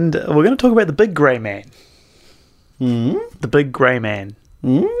 and we're going to talk about the big grey man. Mm. The big grey man.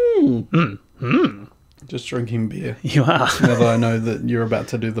 Mm. Just drinking beer. You are. Now that I know that you're about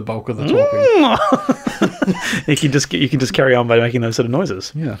to do the bulk of the talking. You can just carry on by making those sort of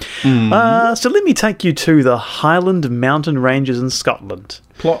noises. Yeah. So let me take you to the Highland mountain ranges in Scotland.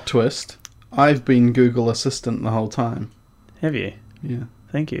 Plot twist. I've been Google Assistant the whole time. Have you? Yeah.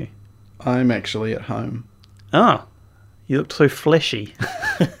 Thank you. I'm actually at home. Oh, you look so fleshy.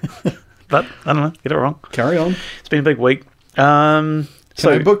 But, I don't know, get it wrong. Carry on. It's been a big week. Can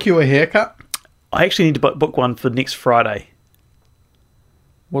I book you a haircut? I actually need to book one for next Friday.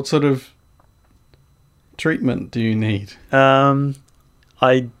 What sort of treatment do you need?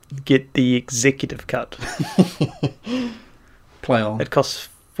 I get the executive cut. Play on. It costs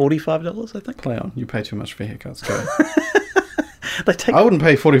 $45, I think. Play on. You pay too much for haircuts. Go. They take. I wouldn't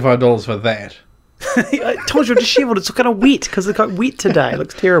pay $45 for that. I told you, dishevelled. It's kind of wet because it got wet today. It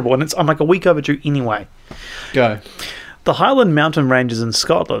looks terrible, and I'm like a week overdue anyway. Go. The Highland mountain ranges in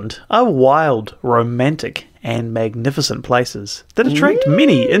Scotland are wild, romantic, and magnificent places that attract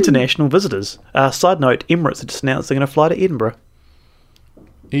many international visitors. Side note, Emirates have just announced they're going to fly to Edinburgh.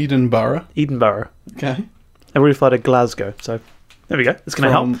 Edinburgh. They Okay. already fly to Glasgow, so there we go. It's going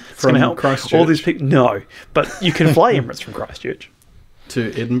to help. It's going to help. Christchurch. All these people. No, but you can fly Emirates from Christchurch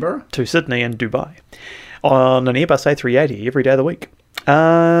To Edinburgh? to Sydney and Dubai on an Airbus A380 every day of the week.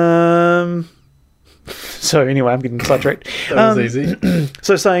 So anyway, I'm getting sidetracked. That was easy.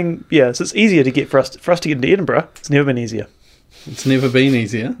 So saying, yeah, so it's easier to get for us to get into Edinburgh. It's never been easier. It's never been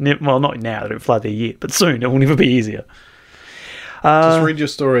easier. Well, not now. They don't fly there yet, but soon it will never be easier. Just read your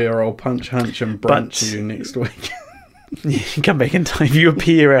story or I'll punch, hunch and brunch but- you next week. You can come back in time. You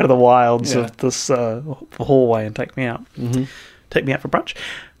appear out of the wilds Yeah. of this hallway and take me out. Mm-hmm. Take me out for brunch.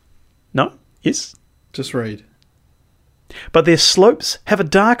 No? Yes? Just read. But their slopes have a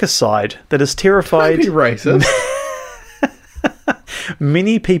darker side that has terrified Don't be racist.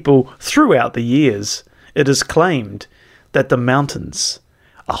 many people throughout the years. It is claimed that the mountains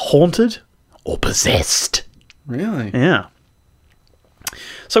are haunted or possessed. Really? Yeah.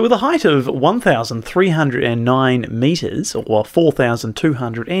 So with a height of 1,309 metres, or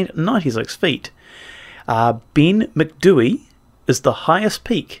 4,296 feet, Ben Macdui is the highest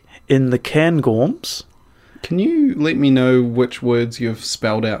peak in the Cairngorms. Can you let me know which words you've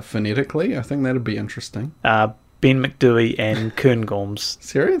spelled out phonetically? I think that'd be interesting. Ben Macdui and Cairngorms.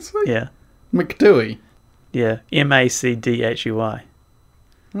 Seriously? Yeah. McDewey? Yeah. Macdhui.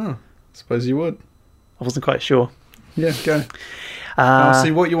 Oh, suppose you would. I wasn't quite sure. Yeah, go.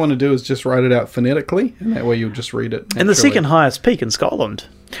 See, what you want to do is just write it out phonetically, and that way you'll just read it And the second highest peak in Scotland.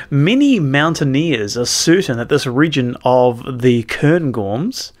 Many mountaineers are certain that this region of the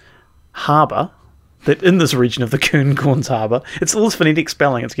Cairngorms harbour, that in this region of the Cairngorms harbour, it's all this phonetic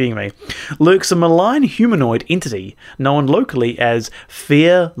spelling, it's getting me, lurks a malign humanoid entity known locally as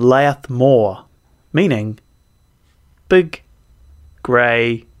Fair Lath Moor, meaning big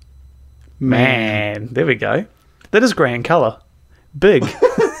grey man. There we go. That is grey in colour. Big.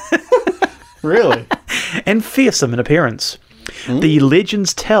 Really? And fearsome in appearance. The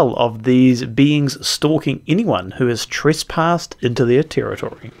legends tell of these beings stalking anyone who has trespassed into their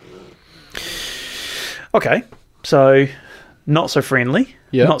territory. Okay, so not so friendly,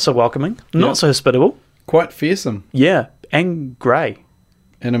 Yeah. not so welcoming, Yeah. not so hospitable. Quite fearsome. Yeah, and grey.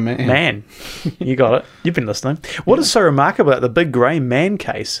 And a man. Man. You got it. You've been listening. What is so remarkable about the big grey man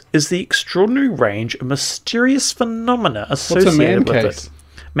case is the extraordinary range of mysterious phenomena associated man with case? it.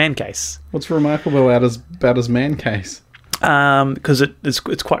 Man case. What's remarkable about his man case? Because it's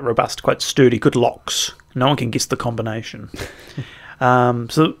quite robust, quite sturdy, good locks. No one can guess the combination.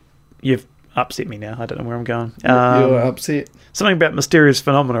 So you've upset me now. I don't know where I'm going. You're upset. Something about mysterious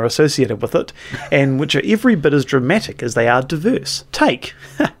phenomena associated with it, and which are every bit as dramatic as they are diverse. Take,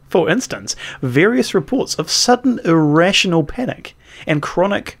 for instance, various reports of sudden irrational panic and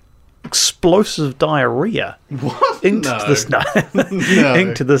chronic explosive diarrhea What?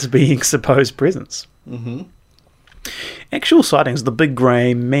 into this being's supposed presence. Mm-hmm. Actual sightings of the big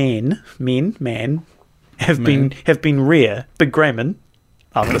grey man have been rare. Big grey man.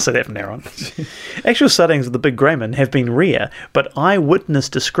 I'm going to say that from now on. Actual sightings of the big grey man have been rare, but eyewitness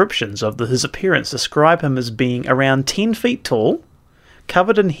descriptions of his appearance describe him as being around 10 feet tall,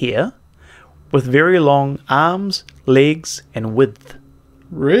 covered in hair, with very long arms, legs, and width.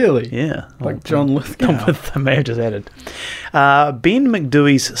 Really? Yeah. Like John Lithgow. With I may have just added. Ben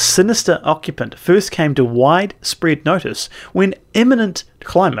Macdui's sinister occupant first came to widespread notice when eminent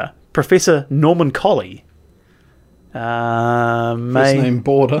climber Professor Norman Colley, First Made, name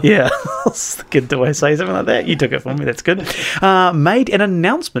Border. yeah, good. Do I say something like that? You took it from me. That's good. Made an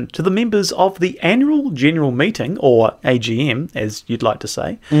announcement to the members of the annual general meeting, or AGM, as you'd like to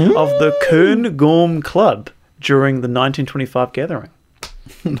say, of the Cairngorm Club during the 1925 gathering.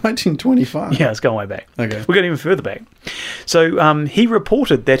 1925. Yeah, it's going way back. Okay. We're going even further back. So he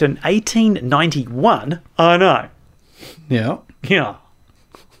reported that in 1891, I know, Yeah. yeah,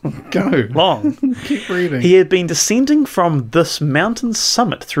 Go. long. Keep reading. He had been descending from this mountain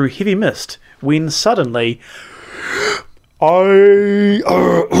summit through heavy mist when suddenly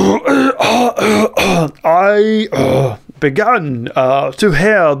I began to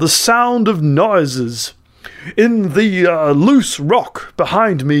hear the sound of noises in the loose rock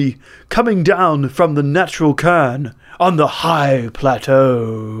behind me coming down from the natural cairn on the high plateau.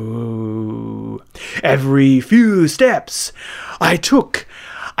 Every few steps I took,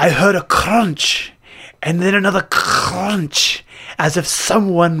 I heard a crunch, and then another crunch, as if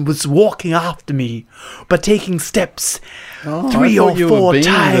someone was walking after me, but taking steps I 3 or thought you were 4 being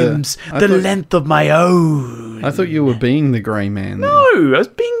times I the thought- length of my own. I thought you were being the grey man. then. No, I was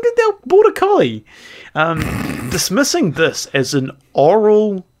being the border collie. Dismissing this as an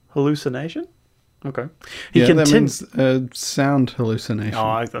oral hallucination. Okay. He Yeah, that continues. means sound hallucination. Oh,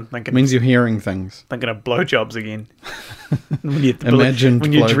 I'm thinking. It means you're hearing things. Thinking of blowjobs again. when Imagined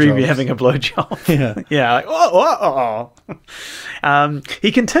when you dream blowjobs. you're having a blowjob. Yeah. Yeah. Like,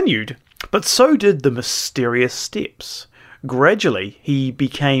 he continued, but so did the mysterious steps. Gradually, he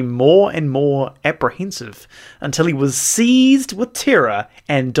became more and more apprehensive until he was seized with terror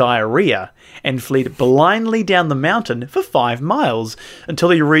and diarrhea and fled blindly down the mountain for 5 miles until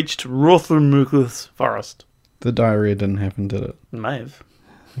he reached Rothermucus Forest. The diarrhea didn't happen, did it? May have.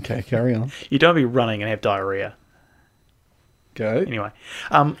 Okay, carry on. You don't be running and have diarrhea. Go. Anyway,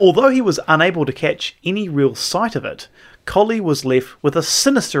 although he was unable to catch any real sight of it, Collie was left with a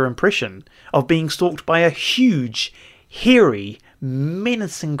sinister impression of being stalked by a huge, hairy,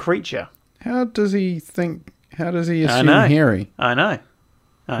 menacing creature. How does he assume know. hairy? I know.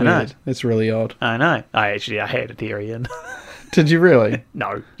 I know. Weird. It's really odd. I know. I had a theory in. Did you really?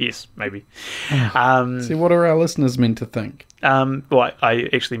 No. Yes. Maybe. See, what are our listeners meant to think? Well, I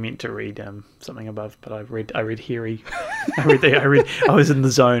actually meant to read something above, but I read hairy. I was in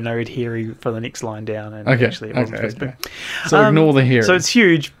the zone. I read hairy for the next line down, and Okay. actually it wasn't Okay. supposed to be. So ignore the hairy. So it's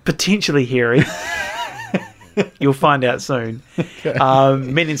huge, potentially hairy. You'll find out soon.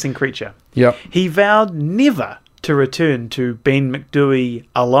 Menacing creature. Yep. He vowed never to return to Ben McDooey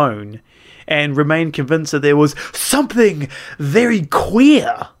alone, and remained convinced that there was something very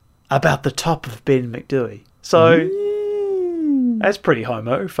queer about the top of Ben McDooey. So that's pretty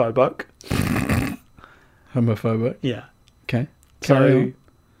homophobic. Homophobic. Yeah. Okay. So Carry on.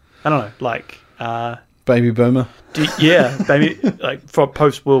 I don't know, like Baby boomer. yeah, maybe like for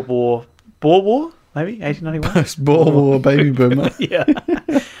post World War maybe 1891. Post-Boer War baby boomer. Yeah.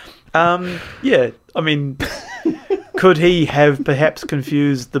 Yeah, I mean, could he have perhaps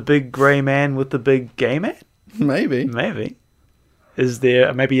confused the big grey man with the big gay man? Maybe. Maybe. Is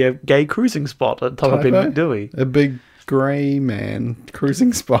there maybe a gay cruising spot at the top of Ben Typo? McDooey? A big grey man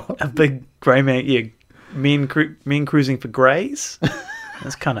cruising spot. A big grey man, yeah. Men cruising for greys?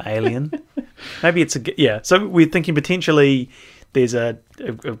 That's kind of alien. Maybe it's yeah. So we're thinking potentially there's there's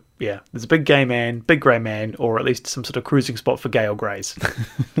a big gay man, big grey man, or at least some sort of cruising spot for gay or greys.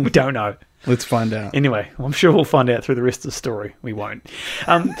 We don't know. Let's find out. Anyway, I'm sure we'll find out through the rest of the story. We won't.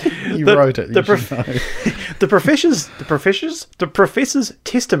 You wrote it. You should know. The professor's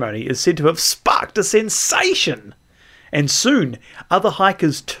testimony is said to have sparked a sensation, and soon other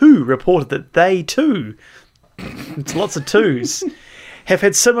hikers too reported that they too, it's lots of twos, have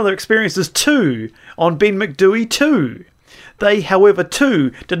had similar experiences too on Ben McDooey too. They, however,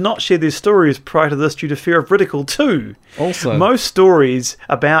 too, did not share their stories prior to this due to fear of ridicule too. Also. Most stories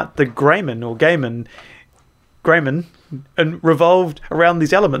about the Greyman or Gayman and revolved around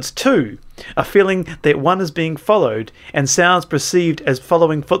these elements too. A feeling that one is being followed and sounds perceived as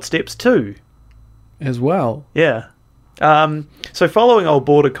following footsteps too. As well. Yeah. So following old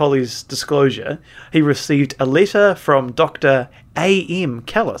Border Collie's disclosure, he received a letter from Dr. A.M.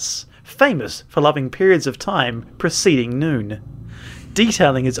 Callis, famous for loving periods of time preceding noon,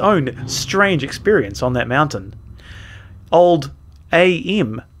 detailing his own strange experience on that mountain. Old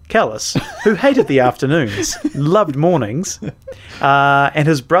A.M. Callis, who hated the afternoons, loved mornings, and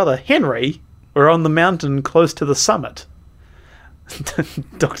his brother Henry were on the mountain close to the summit.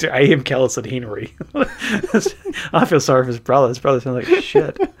 Dr. A.M. Callis and Henry. I feel sorry for his brother. His brother sounds like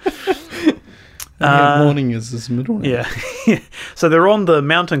shit. morning is his middle name. Yeah. So they're on the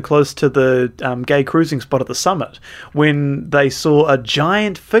mountain close to the gay cruising spot at the summit when they saw a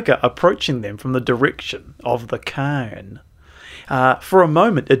giant figure approaching them from the direction of the cairn. For a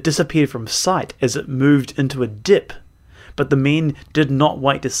moment, it disappeared from sight as it moved into a dip, but the men did not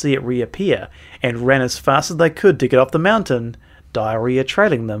wait to see it reappear and ran as fast as they could to get off the mountain, diarrhea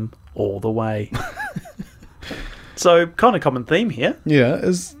trailing them all the way. So, kind of common theme here. Yeah.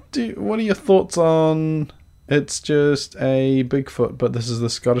 What are your thoughts on? It's just a Bigfoot, but this is the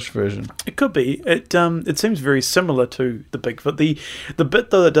Scottish version. It could be. It seems very similar to the Bigfoot. The bit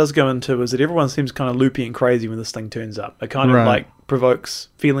though it does go into is that everyone seems kind of loopy and crazy when this thing turns up. It kind of Right. like provokes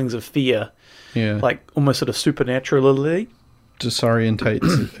feelings of fear, Yeah. like almost sort of supernaturally.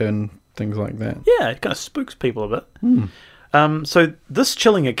 Disorientates and things like that. Yeah, it kind of spooks people a bit. So this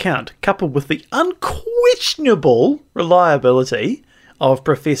chilling account, coupled with the unquestionable reliability of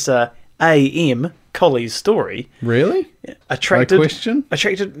Professor A.M. Colley's story, Really? attracted... A question?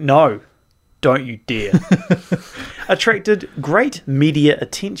 No, don't you dare. Attracted great media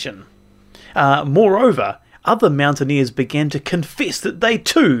attention. Moreover, other mountaineers began to confess that they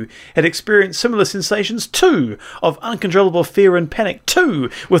too had experienced similar sensations too, of uncontrollable fear and panic too,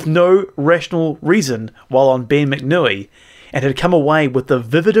 with no rational reason while on Ben McNooey, and had come away with the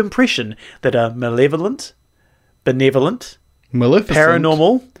vivid impression that a malevolent, benevolent, Maleficent.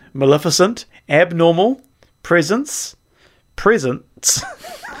 paranormal, maleficent, abnormal presence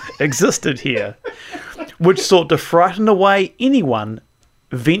existed here, which sought to frighten away anyone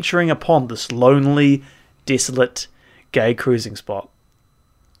venturing upon this lonely, desolate, gay cruising spot.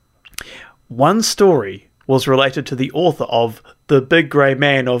 One story was related to the author of The Big Grey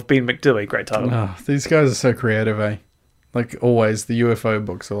Man of Ben McDooey. Great title. Oh, these guys are so creative, eh? Like always, the UFO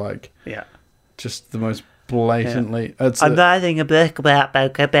books are like Yeah. just the most blatantly. It's I'm writing a book about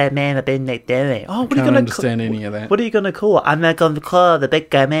the big man of Ben McDooey. Oh, what are you can't going to understand any of that. What are you going to call it? I'm not going to call the big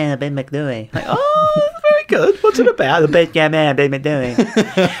guy man of Ben McDooey. Like, oh, very good. What's it about? The big guy man of Ben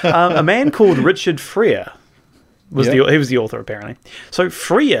McDooey. A man called Richard Freer was Yep. he was the author apparently. So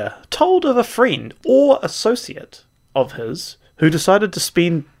Freer told of a friend or associate of his who decided to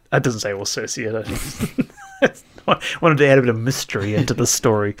spend. It doesn't say associate. I wanted to add a bit of mystery into the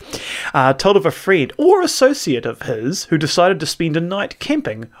story. Told of a friend or associate of his who decided to spend a night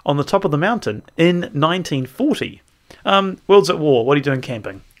camping on the top of the mountain in 1940. World's at war. What are you doing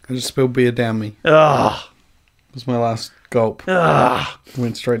camping? I just spilled beer down me. Ah. It was my last gulp.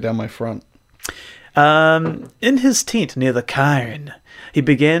 Went straight down my front. In his tent near the cairn, he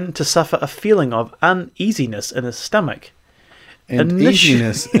began to suffer a feeling of uneasiness in his stomach. And Initi-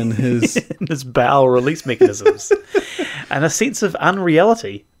 easiness in his... in his bowel release mechanisms, and a sense of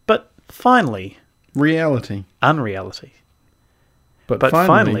unreality, but finally, reality. unreality But, But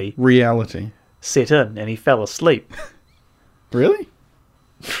finally- reality. set in and he fell asleep. Really?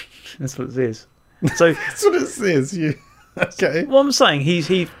 That's what it says. So, That's what it says. You okay? what I'm saying,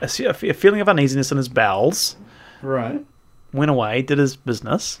 a feeling of uneasiness in his bowels, Right. went away, did his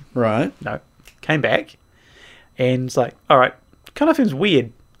business, Right. no, came back, and it's like, all right, kind of seems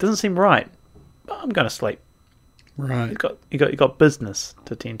weird, doesn't seem right, but I'm going to sleep. Right. You got business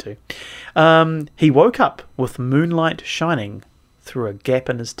to tend to. He woke up with moonlight shining through a gap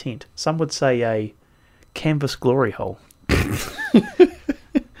in his tent. Some would say a canvas glory hole.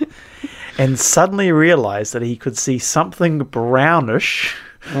 And suddenly realised that he could see something brownish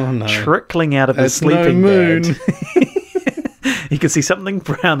Oh no. trickling out of his It's no sleeping moon. bag. He could see something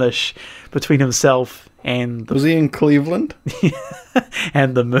brownish between himself and Was he in Cleveland?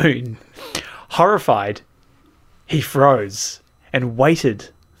 the moon. Horrified, he froze and waited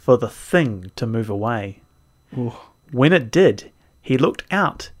for the thing to move away. Ooh. When it did, he looked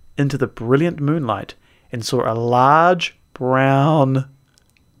out into the brilliant moonlight and saw a large brown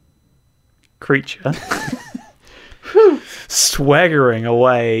creature swaggering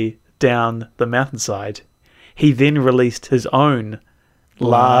away down the mountainside. He then released his own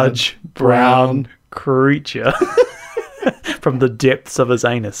large brown creature from the depths of his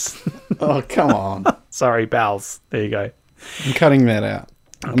anus. Oh, come on. Sorry, bowels. There you go. I'm cutting that out.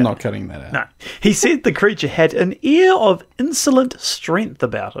 I'm not cutting that out. No. He said the creature had an air of insolent strength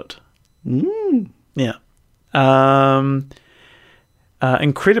about it. Yeah.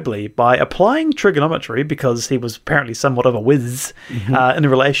 Incredibly, by applying trigonometry, because he was apparently somewhat of a whiz in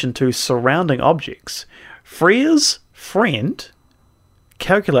relation to surrounding objects, Freer's friend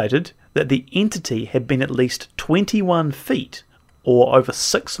calculated that the entity had been at least 21 feet or over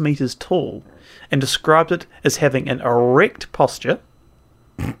 6 meters tall and described it as having an erect posture,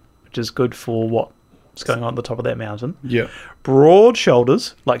 which is good for what? what's going on at the top of that mountain. Yeah. Broad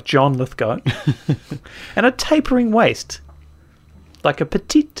shoulders, like John Lithgow, and a tapering waist, like a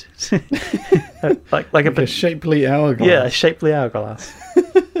petite, like A shapely hourglass. yeah, a shapely hourglass.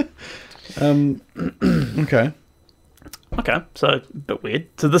 Okay. Okay, so a bit weird.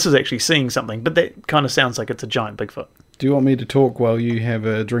 So this is actually seeing something, but that kind of sounds like it's a giant Bigfoot. Do you want me to talk while you have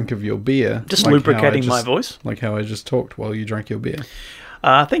a drink of your beer? Just Like how I lubricating my just- voice. Like how I just talked while you drank your beer.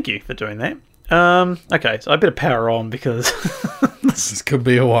 Thank you for doing that. Okay, so I better power on because This could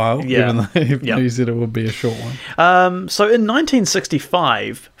be a while, Yeah. even though Yeah. you said it would be a short one. So in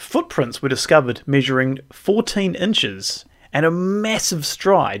 1965, footprints were discovered measuring 14 inches and a massive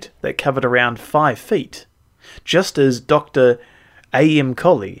stride that covered around 5 feet, just as Dr. A.M.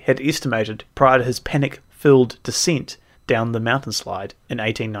 Colley had estimated prior to his panic-filled descent down the mountain slide in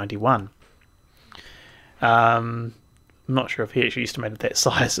 1891. I'm not sure if he actually estimated that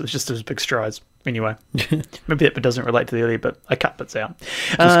size. It was just those big strides. Anyway, maybe that bit doesn't relate to the earlier bit. I cut bits out.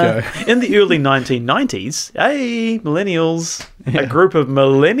 Go. In the early 1990s, millennials, a group of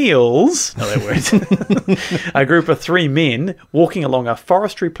millennials, no, that word, a group of 3 men walking along a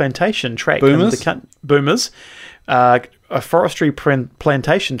forestry plantation track Boomers? boomers, a forestry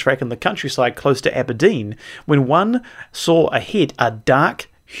plantation track in the countryside close to Aberdeen, when one saw ahead a dark,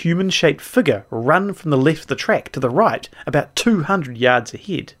 human-shaped figure run from the left of the track to the right, about 200 yards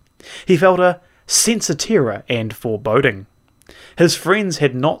ahead. He felt a sense of terror and foreboding. His friends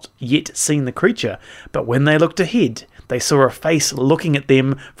had not yet seen the creature, but when they looked ahead, they saw a face looking at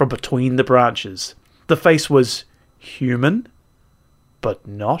them from between the branches. The face was human, but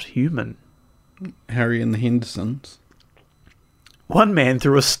not human. Harry and the Hendersons. One man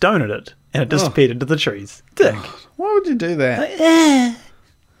threw a stone at it, and it disappeared into the trees. Dick. Why would you do that?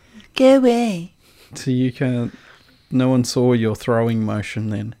 Go away. So you can't... No one saw your throwing motion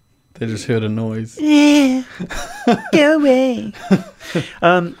then. They just heard a noise. Go away.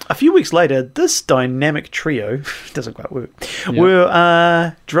 A few weeks later, this dynamic trio, doesn't quite work,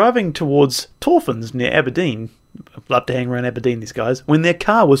 were driving towards Torfins near Aberdeen. Love to hang around Aberdeen, these guys, when their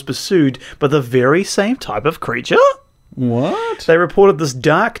car was pursued by the very same type of creature. What? They reported this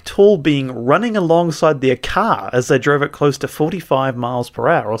dark, tall being running alongside their car as they drove it close to 45 miles per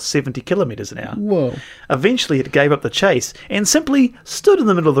hour or 70 kilometres an hour. Whoa. Eventually, it gave up the chase and simply stood in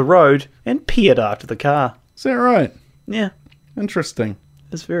the middle of the road and peered after the car. Is that right? Yeah, Interesting.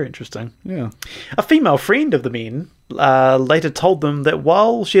 it's very interesting. Yeah. A female friend of the men later told them that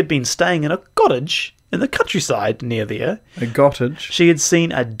while she had been staying in a cottage in the countryside near there, A cottage. she had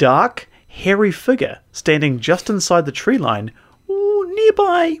seen a dark, hairy figure standing just inside the tree line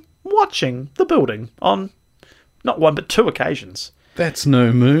nearby, watching the building on not one but 2 occasions. That's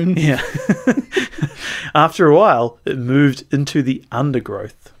no moon. Yeah. After a while, it moved into the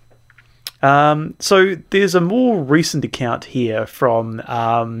undergrowth. So there's a more recent account here from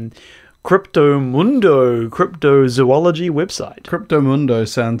Cryptomundo, cryptozoology website. Cryptomundo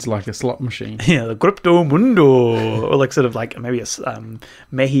sounds like a slot machine. Yeah, the Cryptomundo, or like sort of like maybe a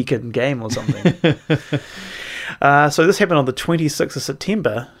Mexican game or something. So this happened on the 26th of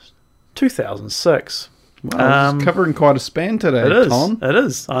September, 2006. Wow, it's covering quite a span today, It is. Tom. It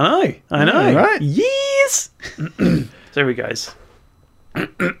is. I know. Yeah, right. Yes. There we goes.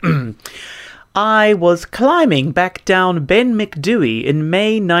 I was climbing back down Ben McDewey in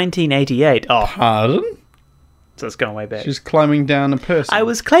May 1988. Oh, Pardon? so it's going way back. She's climbing down a person. I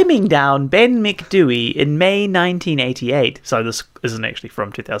was climbing down Ben McDewey in May 1988. So this isn't actually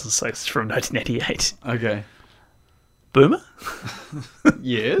from 2006, it's from 1988. Okay. Boomer?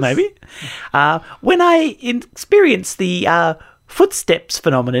 Yes. Maybe. When I experienced the footsteps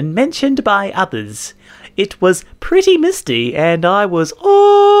phenomenon mentioned by others, it was pretty misty and I was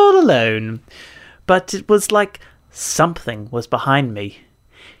all alone. But it was like something was behind me.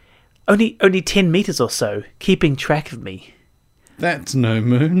 Only 10 meters or so, keeping track of me. That's no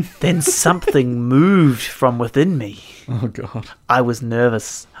moon. Then something moved from within me. Oh, God. I was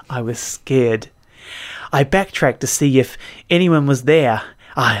nervous. I was scared. I backtracked to see if anyone was there.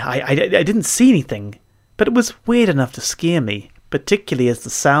 I didn't see anything, but it was weird enough to scare me, particularly as the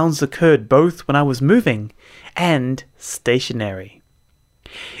sounds occurred both when I was moving and stationary.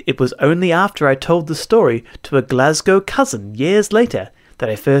 It was only after I told the story to a Glasgow cousin years later that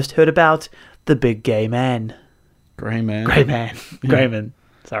I first heard about the big gay man. Grey man. Greyman.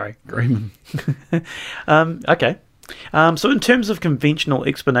 Sorry. Greyman. Okay. So in terms of conventional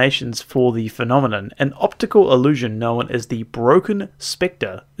explanations for the phenomenon, an optical illusion known as the broken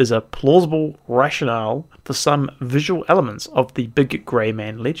spectre is a plausible rationale for some visual elements of the big grey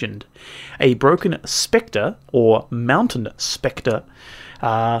man legend. A broken spectre, or mountain spectre,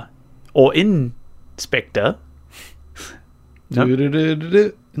 or in Spectre. Nope.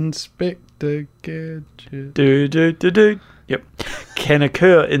 Do-do-do-do-do. Inspector Gadget. Do. Yep. Can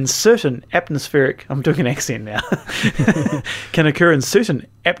occur in certain atmospheric... I'm doing an accent now. Can occur in certain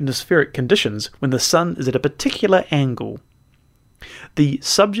atmospheric conditions when the sun is at a particular angle. The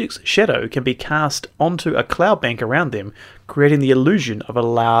subject's shadow can be cast onto a cloud bank around them, creating the illusion of a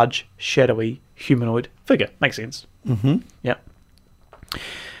large, shadowy, humanoid figure. Makes sense. Mm-hmm. Yep.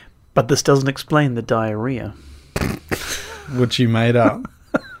 But this doesn't explain the diarrhea. Which you made up.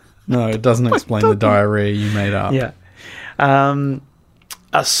 No, it doesn't explain the diarrhea you made up. Yeah.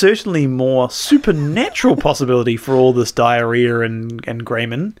 A certainly more supernatural possibility for all this diarrhea and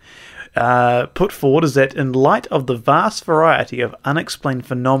Grayman put forward is that in light of the vast variety of unexplained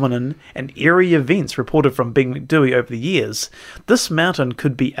phenomenon and eerie events reported from Big McDooey over the years, this mountain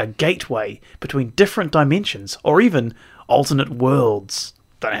could be a gateway between different dimensions or even alternate worlds.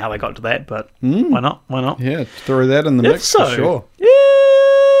 Don't know how they got to that, but why not? Why not? Yeah, throw that in the If mix so, for sure.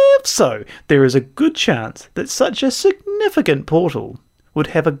 if so, there is a good chance that such a significant portal would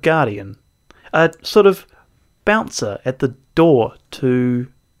have a guardian, a sort of bouncer at the door to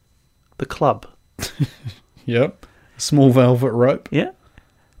the club. Yep. Small velvet rope. Yeah,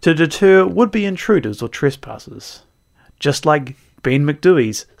 to deter would-be intruders or trespassers, just like Ben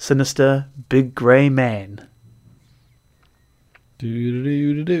McDooey's sinister big grey man.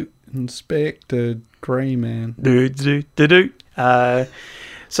 Do-do-do-do-do. Inspector Grayman.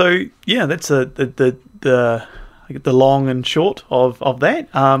 So yeah, that's the long and short of that.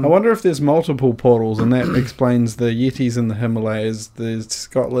 I wonder if there's multiple portals, and that explains the Yetis in the Himalayas, the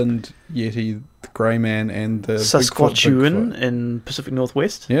Scotland Yeti, the Greyman, and the Saskatchewan Bigfoot. in Pacific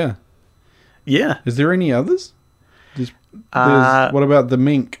Northwest. Yeah. Yeah. Is there any others? What about the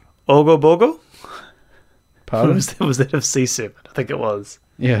mink? Ogobogo? Pardon? Was that of sea serpent? I think it was.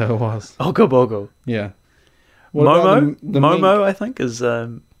 Yeah, it was. Ogobogo. Yeah. What about Momo? the Momo, mink? I think, is...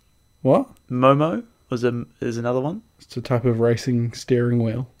 What? Momo is another one. It's a type of racing steering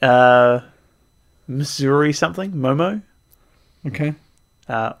wheel. Missouri something? Momo? Okay.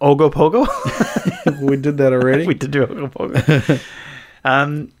 Ogopogo? We did that already. We did do Ogopogo.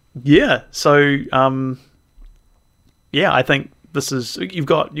 Yeah, so... yeah, I think this is... You've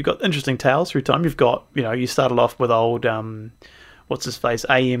got interesting tales through time. You've got, you started off with old... what's his face?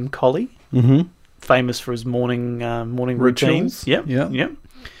 A.M. Colley. Mm-hmm. Famous for his morning Rituals. routines. Yep. Yeah. Yep.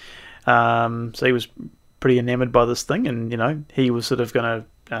 So he was pretty enamored by this thing, and he was sort of going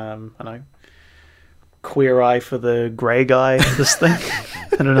to, I don't know, queer eye for the grey guy. This thing,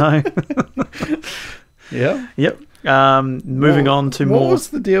 I don't know. Yeah. Yep. Moving on to what more. was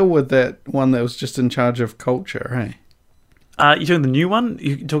the deal with that one that was just in charge of culture? Hey, You talking the new one?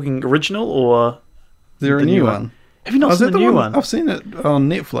 You talking original or? is there a The new new one? Have you not Oh, is seen that the new one? one? I've seen it on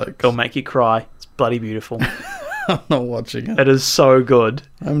Netflix. It'll make you cry. It's bloody beautiful. I'm not watching it. It is so good.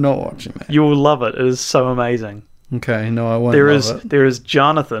 I'm not watching that. You will love it. It is so amazing. Okay, no, I won't There love is it. there is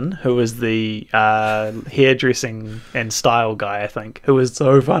Jonathan, who is the hairdressing and style guy, I think, who is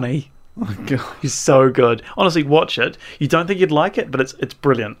so funny. Oh, God. He's so good. Honestly, watch it. You don't think you'd like it, but it's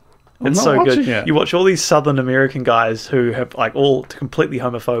brilliant. It's not so good. watching it. You watch all these Southern American guys who have all completely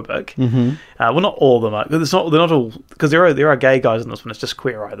homophobic. Mm-hmm. Well, not all of them are. They're not all, because there are gay guys in this one. It's just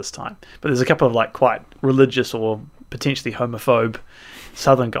Queer Eye this time. But there's a couple of quite religious or potentially homophobe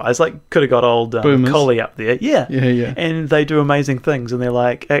Southern guys. Could have got old Boomers. Coley up there. Yeah. Yeah. And they do amazing things, and they're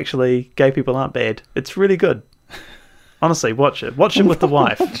like, actually, gay people aren't bad. It's really good. Honestly, watch it. Watch it with the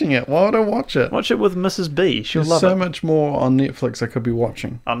wife. Watching it. Why would I watch it? Watch it with Mrs. B. She'll There's love so it. much more on Netflix I could be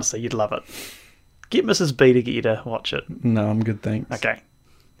watching. Honestly, you'd love it. Get Mrs. B to get you to watch it. No, I'm good, thanks. Okay.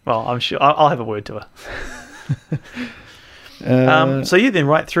 Well, I'm sure I'll have a word to her. Uh, So yeah, then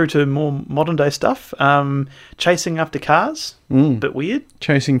right through to more modern day stuff. Chasing after cars. Bit weird.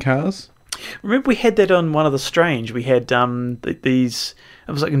 chasing cars. Remember we had that on One of the Strange. We had these.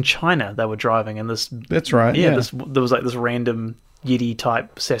 It was in China they were driving, and this. That's right. Yeah, Yeah. there was this random Yeti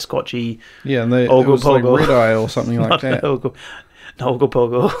type Sasquatchy. Yeah, and it Ogo was like Pogo. Red Eye or something like that.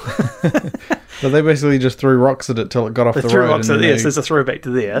 Ogopogo. But they basically just threw rocks at it till it got off They the threw road. rocks and at then there, they- so there's a throwback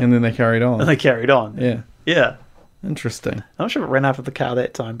to there, and then they carried on. and they carried on. Yeah. Yeah. Interesting. I'm not sure if it ran after the car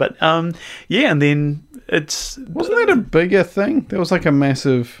that time, but yeah, and then it's Wasn't that a bigger thing? There was a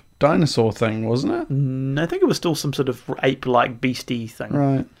massive dinosaur thing, wasn't it? I think it was still some sort of ape-like beastie thing.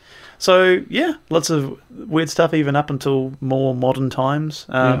 Right. So yeah, lots of weird stuff even up until more modern times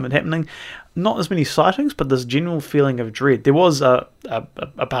and happening. Not as many sightings, but this general feeling of dread. There was a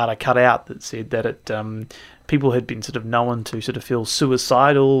part I cut out that said that it people had been sort of known to sort of feel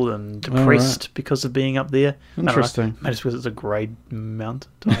suicidal and depressed because of being up there. Interesting. Maybe it's because it's a grade mountain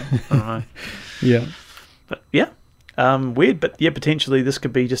type. I don't know. Yeah. But yeah, weird. But yeah, potentially this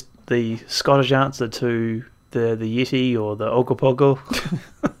could be just the Scottish answer to the Yeti or the Ogopogo.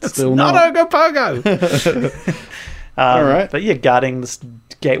 It's Still not not. Ogopogo. All right. But yeah, guarding this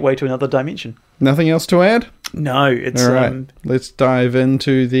gateway to another dimension. Nothing else to add? No, it's All right. Let's dive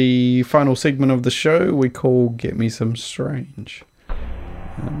into the final segment of the show we call Get Me Some Strange.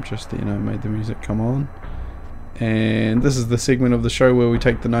 Just, made the music come on. And this is the segment of the show where we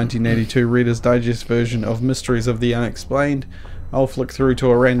take the 1982 Reader's Digest version of Mysteries of the Unexplained. I'll flick through to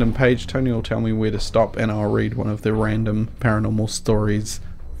a random page. Tony will tell me where to stop, and I'll read one of the random paranormal stories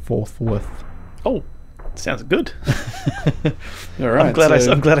forthwith. Oh, sounds good. All right. I'm glad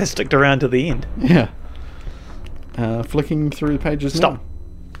I stuck around to the end. Yeah. Flicking through the pages Stop.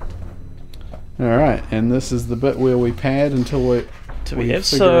 now. All right, and this is the bit where we pad until we figure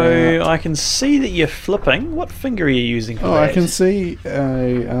So out. I can see that you're flipping. What finger are you using for Oh, that? I can see.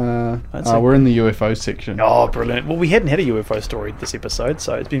 We're in the UFO section. Oh, brilliant. Well, we hadn't had a UFO story this episode,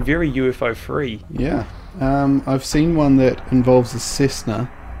 so it's been very UFO free. Yeah. I've seen one that involves a Cessna,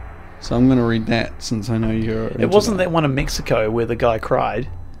 so I'm going to read that since I know you're. It wasn't that one in Mexico where the guy cried.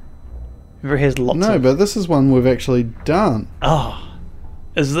 Remember, it has lots No, of... but this is one we've actually done. Oh.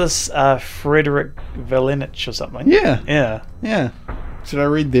 Is this Frederick Valenich or something? Yeah. Yeah. Yeah. Should I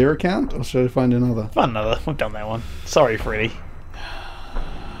read their account or should I find another? Find another. We've done that one. Sorry, Freddie.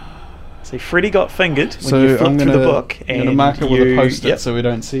 See, Freddie got fingered when you flipped through the book. I'm going to mark it with a post-it so we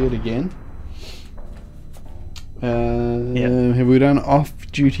don't see it again. Have we done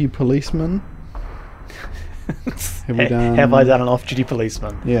off-duty policeman? Have I done an off-duty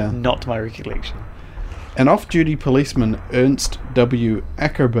policeman? Yeah. Not to my recollection. An off-duty policeman, Ernst W.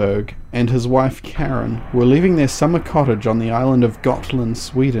 Ackerberg, and his wife Karen were leaving their summer cottage on the island of Gotland,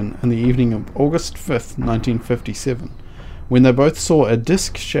 Sweden, in the evening of August 5th, 1957, when they both saw a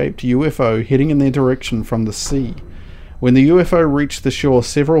disc-shaped UFO heading in their direction from the sea. When the UFO reached the shore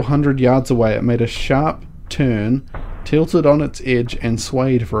several hundred yards away, it made a sharp turn, tilted on its edge, and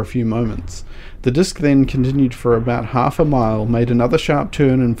swayed for a few moments. The disc then continued for about half a mile, made another sharp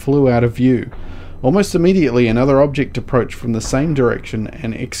turn, and flew out of view. Almost immediately, another object approached from the same direction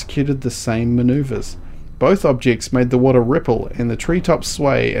and executed the same maneuvers. Both objects made the water ripple and the treetops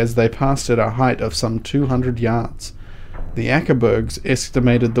sway as they passed at a height of some 200 yards. The Ackerbergs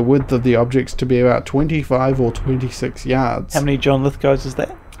estimated the width of the objects to be about 25 or 26 yards. How many John Lithgows is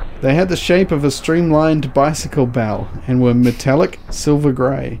that? They had the shape of a streamlined bicycle bell and were metallic silver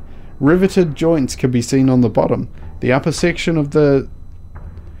grey. Riveted joints could be seen on the bottom. The upper section of the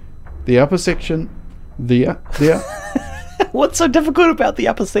What's so difficult about the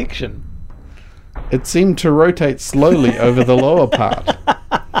upper section? It seemed to rotate slowly over the lower part.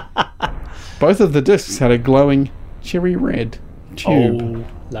 Both of the discs had a glowing cherry red tube. Oh,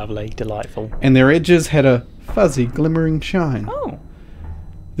 lovely, delightful. And their edges had a fuzzy glimmering shine. Oh.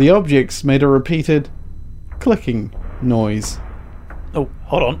 The objects made a repeated clicking noise, Oh,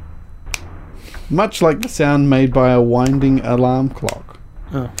 hold on. much like the sound made by a winding alarm clock.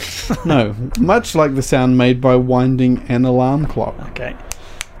 Oh. No, much like the sound made by winding an alarm clock. Okay.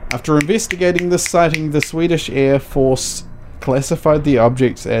 After investigating this sighting, the Swedish Air Force classified the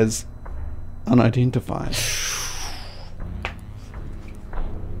objects as unidentified.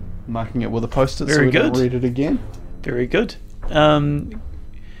 Marking it with a post-it so Very we don't good. read it again. Very good.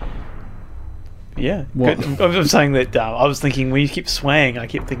 Yeah. What? Good. I'm saying that I was thinking when you keep swaying, I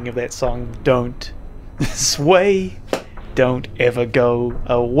kept thinking of that song, Don't Sway, Don't Ever Go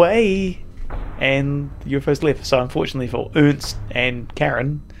Away. And UFOs left. So unfortunately for Ernst and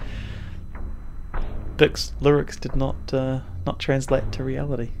Karen, Bick's lyrics did not translate to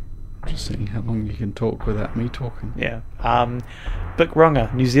reality. Just seeing how long you can talk without me talking. Yeah. Bick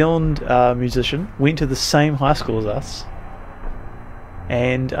Runga, New Zealand musician, went to the same high school as us.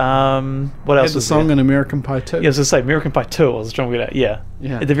 And what else Had the was song there? in American Pie 2. Yeah, I was going to say American Pie 2. I was trying to get out. Yeah.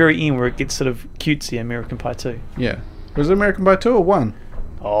 Yeah. At the very end where it gets sort of cutesy, American Pie 2. Yeah. Was it American Pie 2 or 1?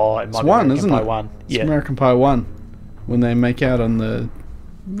 Oh, it might It's be 1, American isn't Pie it? 1. It's Yeah. American Pie 1. When they make out on the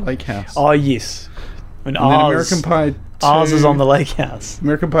lake house. Oh, yes. When and then Oz, American Pie 2... Oz is on the lake house.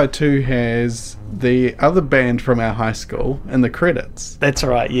 American Pie 2 has the other band from our high school in the credits. That's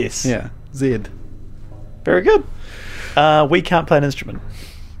right, yes. Yeah, Zed. Very good. We can't play an instrument.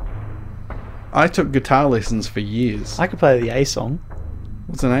 I took guitar lessons for years. I could play the A song.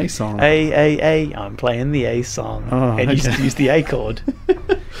 What's an A song? A, I'm playing the A song. Oh, and you used okay. to use the A chord.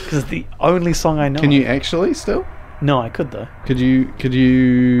 Because it's the only song I know. Can you actually still? No, I could though. Could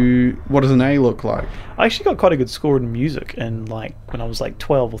you? What does an A look like? I actually got quite a good score in music, and like when I was like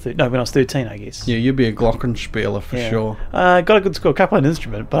 12 or 13. No, when I was 13, I guess. Yeah, you'd be a glockenspieler for Yeah. sure. Got a good score. Can't play an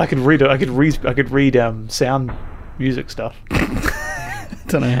instrument, but I could read. I could read sound music stuff.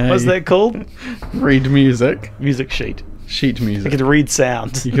 Don't know how. What's you that called? Read music. Music sheet. Sheet I music. could read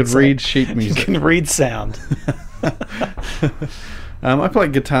sound. You could So- read sheet You music. can read sound. I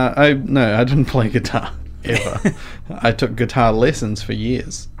played guitar. No, I didn't play guitar ever. I took guitar lessons for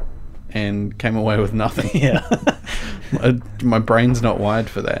years and came away with nothing. Yeah. My brain's not wired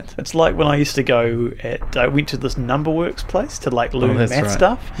for that. It's like when I used to go I went to this Numberworks place to like learn math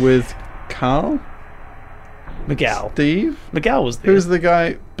stuff. With Carl, McGowl. Steve. McGowl was there. Who's the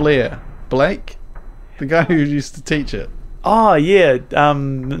guy? Blair. Blake? The guy who used to teach it. Oh, yeah.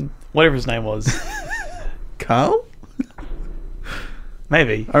 Whatever his name was. Carl?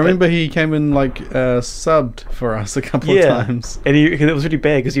 Maybe. I remember he came in like subbed for us a couple of times. And it was really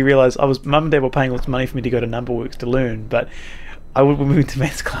bad because he realised Mum and Dad were paying lots of money for me to go to Numberworks to learn, but when we went to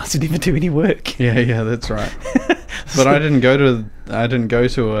maths class, I didn't even do any work. Yeah, that's right. But I didn't go to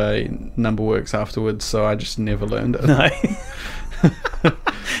a Numberworks afterwards, so I just never learned it. No.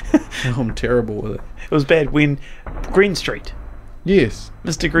 Oh, I'm terrible with it. It was bad when Green Street. Yes.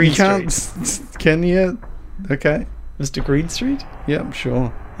 Mr. Green You can't. Street. Can you? Okay. Mr. Green Street? Yep,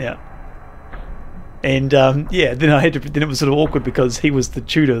 sure. Yeah. And then then it was sort of awkward because he was the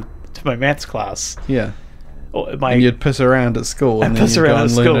tutor to my maths class. Yeah. Or And you'd piss around at school, and then piss you'd around go at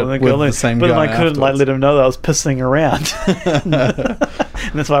and school learn and then it go with learn. the same But then guy I couldn't afterwards. let him know that I was pissing around.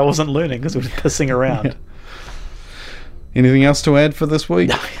 And that's why I wasn't learning, because I was pissing around. Yeah. Anything else to add for this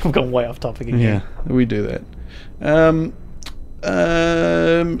week? I've gone way off topic again. Yeah, we do that.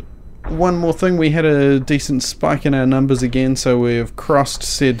 One more thing, we had a decent spike in our numbers again, so we've crossed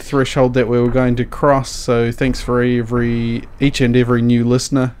said threshold that we were going to cross, so thanks for each and every new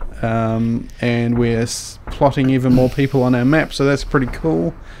listener, and we're plotting even more people on our map, so that's pretty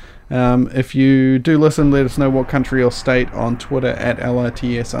cool. If you do listen, let us know what country or state on Twitter at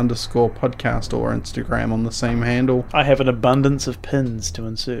LITS_podcast or Instagram on the same handle. I have an abundance of pins to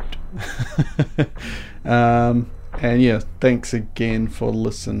insert. And yeah, thanks again for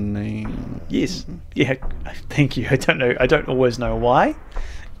listening. Yes. Yeah, thank you. I don't always know why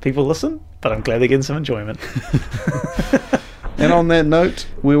people listen, but I'm glad they're getting some enjoyment. And on that note,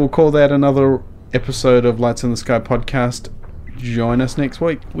 we will call that another episode of Lights in the Sky podcast. Join us next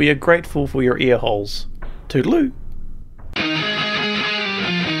week. We are grateful for your ear holes. Toodaloo.